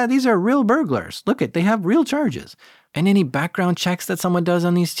 yeah, these are real burglars. Look they have real charges. And any background checks that someone does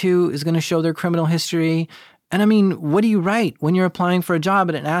on these two is going to show their criminal history. And I mean, what do you write when you're applying for a job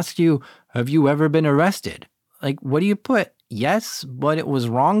and it asks you, have you ever been arrested? Like, what do you put? Yes, but it was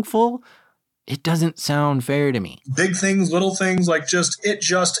wrongful? It doesn't sound fair to me. Big things, little things, it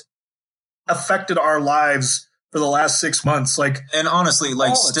just affected our lives for the last 6 months. And honestly,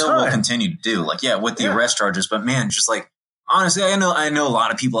 still will continue to do. With the arrest charges, but man, just honestly, I know a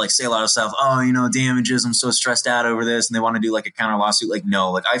lot of people say a lot of stuff. Oh, damages. I'm so stressed out over this, and they want to do a counter lawsuit.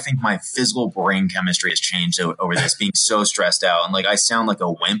 I think my physical brain chemistry has changed over this, being so stressed out, and I sound like a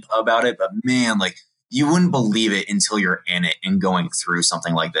wimp about it. But man, you wouldn't believe it until you're in it and going through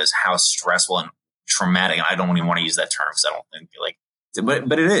something like this. How stressful and traumatic. And I don't even want to use that term because I don't think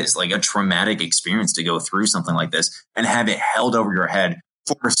but it is a traumatic experience to go through something like this and have it held over your head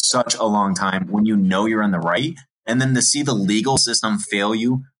for such a long time when you're in the right. And then to see the legal system fail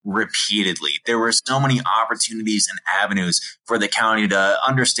you repeatedly. There were so many opportunities and avenues for the county to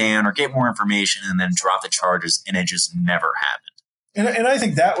understand or get more information and then drop the charges, and it just never happened. And I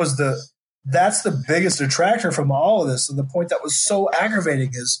think that's the biggest detractor from all of this. And the point that was so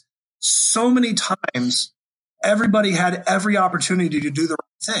aggravating is so many times everybody had every opportunity to do the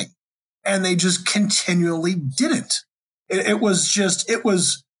right thing, and they just continually didn't. It was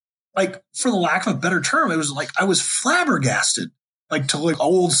for the lack of a better term, it was I was flabbergasted, to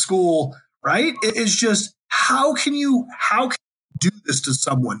old school, right? It is just, how can you do this to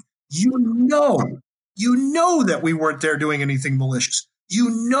someone? You know that we weren't there doing anything malicious.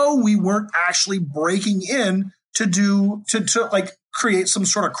 We weren't actually breaking in to create some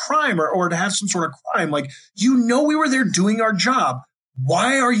sort of crime or to have some sort of crime. We were there doing our job.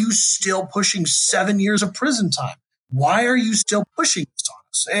 Why are you still pushing 7 years of prison time? Why are you still pushing this on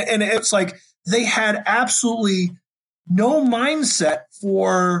us? And it's they had absolutely no mindset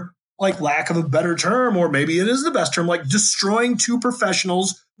for, lack of a better term, or maybe it is the best term, destroying two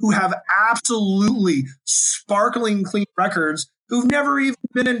professionals who have absolutely sparkling clean records, who've never even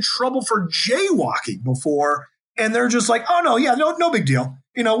been in trouble for jaywalking before. And they're just oh no, yeah, no big deal.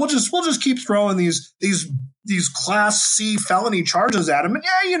 We'll just keep throwing these Class C felony charges at them. And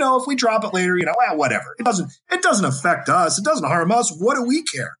yeah, if we drop it later, whatever. It doesn't affect us. It doesn't harm us. What do we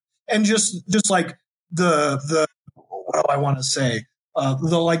care? And just the what do I want to say?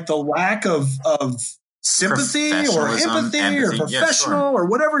 The lack of sympathy or empathy or professional or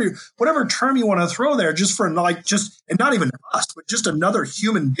whatever term you want to throw there, just for and not even us, but just another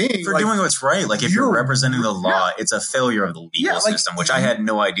human being for doing what's right. If you're representing the law, it's a failure of the legal system, which I had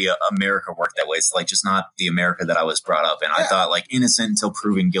no idea America worked that way. It's just not the America that I was brought up in. I thought innocent until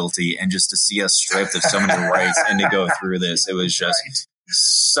proven guilty, and just to see us stripped of so many rights and to go through this, it was just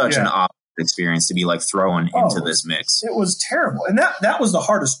such an opposite experience to be thrown into this mix. It was terrible. And that was the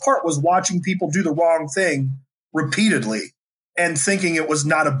hardest part, was watching people do the wrong thing repeatedly and thinking it was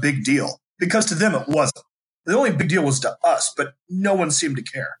not a big deal, because to them it wasn't. The only big deal was to us, but no one seemed to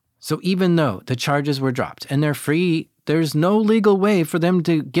care. So even though the charges were dropped and they're free, there's no legal way for them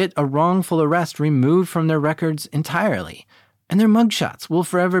to get a wrongful arrest removed from their records entirely. And their mugshots will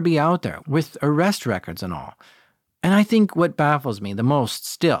forever be out there with arrest records and all. And I think what baffles me the most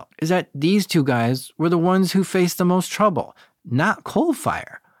still is that these two guys were the ones who faced the most trouble, not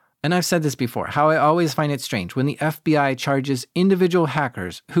Coalfire. And I've said this before, how I always find it strange when the FBI charges individual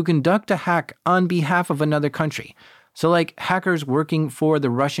hackers who conduct a hack on behalf of another country. So like hackers working for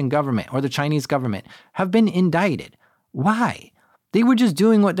the Russian government or the Chinese government have been indicted. Why? They were just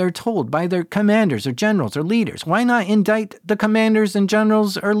doing what they're told by their commanders or generals or leaders. Why not indict the commanders and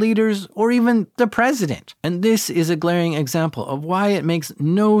generals or leaders or even the president? And this is a glaring example of why it makes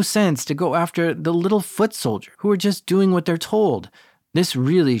no sense to go after the little foot soldier who are just doing what they're told. This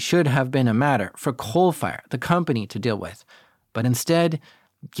really should have been a matter for Coalfire, the company, to deal with. But instead,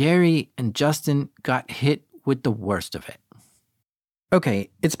 Gary and Justin got hit with the worst of it. Okay,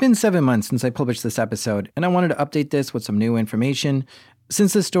 it's been 7 months since I published this episode, and I wanted to update this with some new information.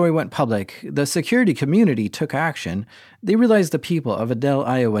 Since this story went public, the security community took action. They realized the people of Adel,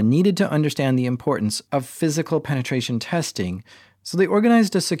 Iowa needed to understand the importance of physical penetration testing, so they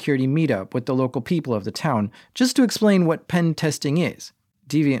organized a security meetup with the local people of the town just to explain what pen testing is.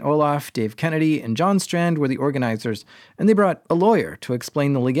 Deviant Olaf, Dave Kennedy, and John Strand were the organizers, and they brought a lawyer to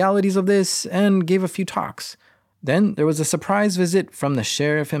explain the legalities of this and gave a few talks. Then there was a surprise visit from the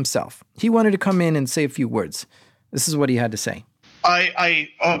sheriff himself. He wanted to come in and say a few words. This is what he had to say.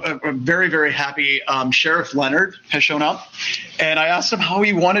 I'm very, very happy. Sheriff Leonard has shown up, and I asked him how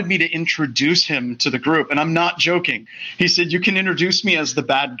he wanted me to introduce him to the group, and I'm not joking. He said, "You can introduce me as the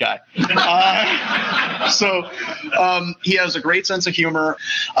bad guy." So he has a great sense of humor.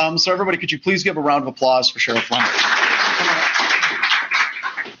 So everybody, could you please give a round of applause for Sheriff Leonard?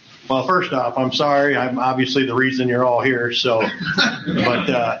 Well, first off, I'm sorry. I'm obviously the reason you're all here.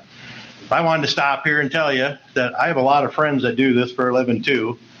 But I wanted to stop here and tell you that I have a lot of friends that do this for a living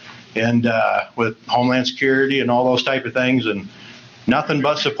too, and with Homeland Security and all those type of things, and nothing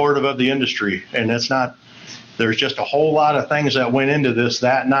but supportive of the industry. And there's just a whole lot of things that went into this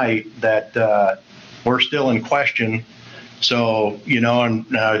that night that were still in question. So,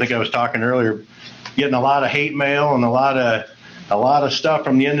 and I think I was talking earlier, getting a lot of hate mail and a lot of stuff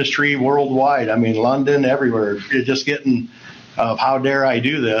from the industry worldwide. I mean, London, everywhere. You're just getting how dare I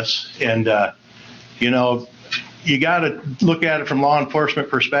do this? And, you got to look at it from law enforcement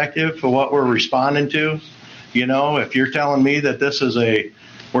perspective for what we're responding to. If you're telling me that this is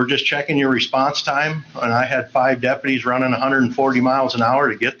we're just checking your response time, and I had 5 deputies running 140 miles an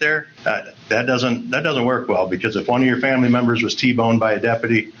hour to get there, that doesn't work well, because if one of your family members was T-boned by a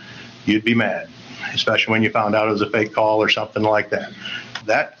deputy, you'd be mad, especially when you found out it was a fake call or something like that.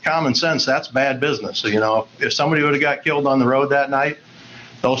 That common sense, that's bad business. So, if somebody would have got killed on the road that night,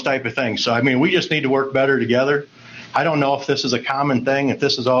 those type of things. So, we just need to work better together. I don't know if this is a common thing, if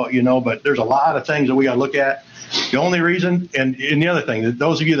this is all, but there's a lot of things that we got to look at. The only reason, and the other thing,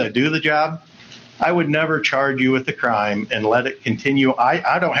 those of you that do the job, I would never charge you with the crime and let it continue.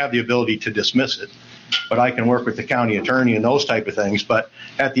 I don't have the ability to dismiss it, but I can work with the county attorney and those type of things. But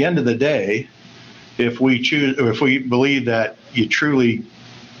at the end of the day, if we believe that you truly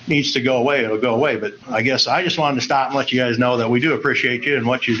needs to go away, it'll go away. But I guess I just wanted to stop and let you guys know that we do appreciate you and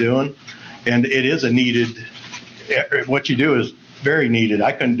what you're doing. And it is what you do is very needed.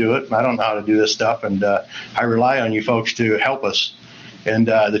 I couldn't do it. I don't know how to do this stuff. And I rely on you folks to help us. And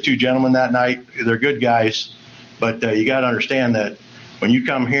the 2 gentlemen that night, they're good guys. But you got to understand that when you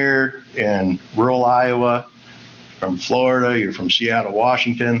come here in rural Iowa, from Florida, you're from Seattle,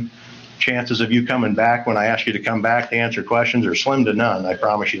 Washington, chances of you coming back when I ask you to come back to answer questions are slim to none. I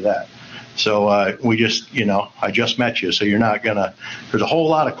promise you that. So I just met you, so you're not there's a whole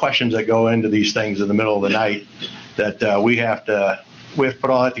lot of questions that go into these things in the middle of the night that we have to put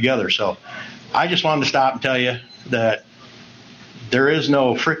all that together. So I just wanted to stop and tell you that there is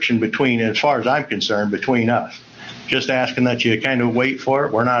no friction as far as I'm concerned, between us. Just asking that you kind of wait for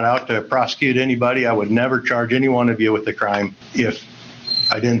it. We're not out to prosecute anybody. I would never charge any one of you with the crime if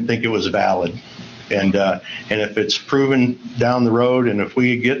I didn't think it was valid. And if it's proven down the road, and if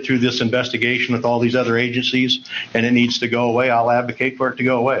we get through this investigation with all these other agencies and it needs to go away, I'll advocate for it to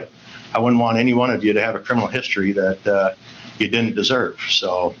go away. I wouldn't want any one of you to have a criminal history that you didn't deserve.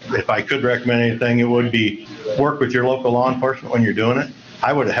 So if I could recommend anything, it would be work with your local law enforcement when you're doing it.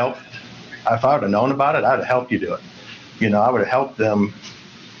 I would have helped. If I would have known about it, I'd have helped you do it. I would have helped them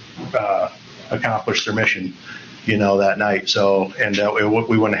accomplish their mission, that night. So, and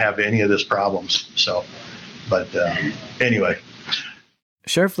we wouldn't have any of this problems. So, but anyway.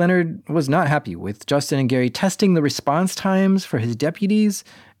 Sheriff Leonard was not happy with Justin and Gary testing the response times for his deputies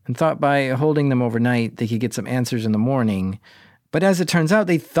and thought by holding them overnight, they could get some answers in the morning. But as it turns out,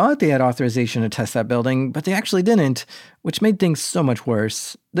 they thought they had authorization to test that building, but they actually didn't, which made things so much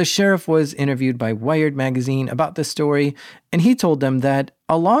worse. The sheriff was interviewed by Wired magazine about this story, and he told them that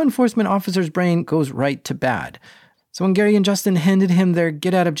a law enforcement officer's brain goes right to bad. So when Gary and Justin handed him their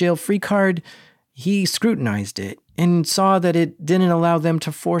get-out-of-jail-free card, he scrutinized it and saw that it didn't allow them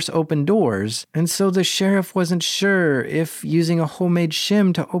to force open doors. And so the sheriff wasn't sure if using a homemade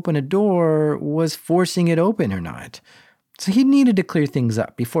shim to open a door was forcing it open or not. So he needed to clear things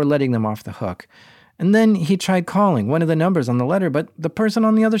up before letting them off the hook. And then he tried calling one of the numbers on the letter, but the person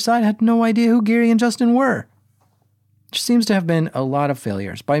on the other side had no idea who Gary and Justin were. There seems to have been a lot of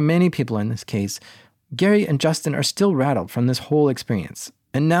failures by many people in this case. Gary and Justin are still rattled from this whole experience.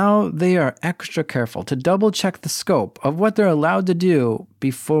 And now they are extra careful to double check the scope of what they're allowed to do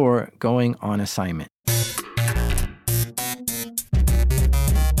before going on assignment.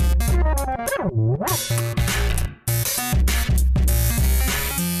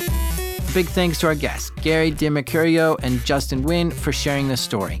 Big thanks to our guests, Gary DiMercurio and Justin Wynn, for sharing this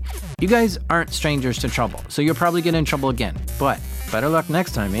story. You guys aren't strangers to trouble, so you'll probably get in trouble again. But better luck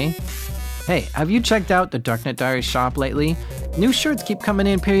next time, eh? Hey, have you checked out the Darknet Diaries shop lately? New shirts keep coming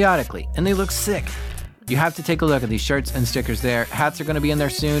in periodically, and they look sick. You have to take a look at these shirts and stickers there. Hats are going to be in there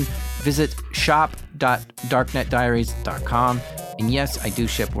soon. Visit shop.darknetdiaries.com. And yes, I do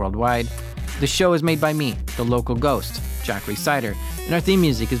ship worldwide. The show is made by me, the local ghost, Jack Resider, and our theme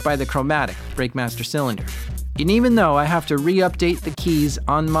music is by The Chromatic, Breakmaster Cylinder. And even though I have to re-update the keys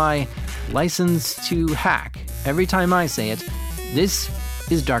on my license to hack every time I say it, this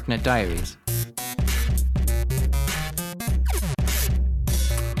is Darknet Diaries.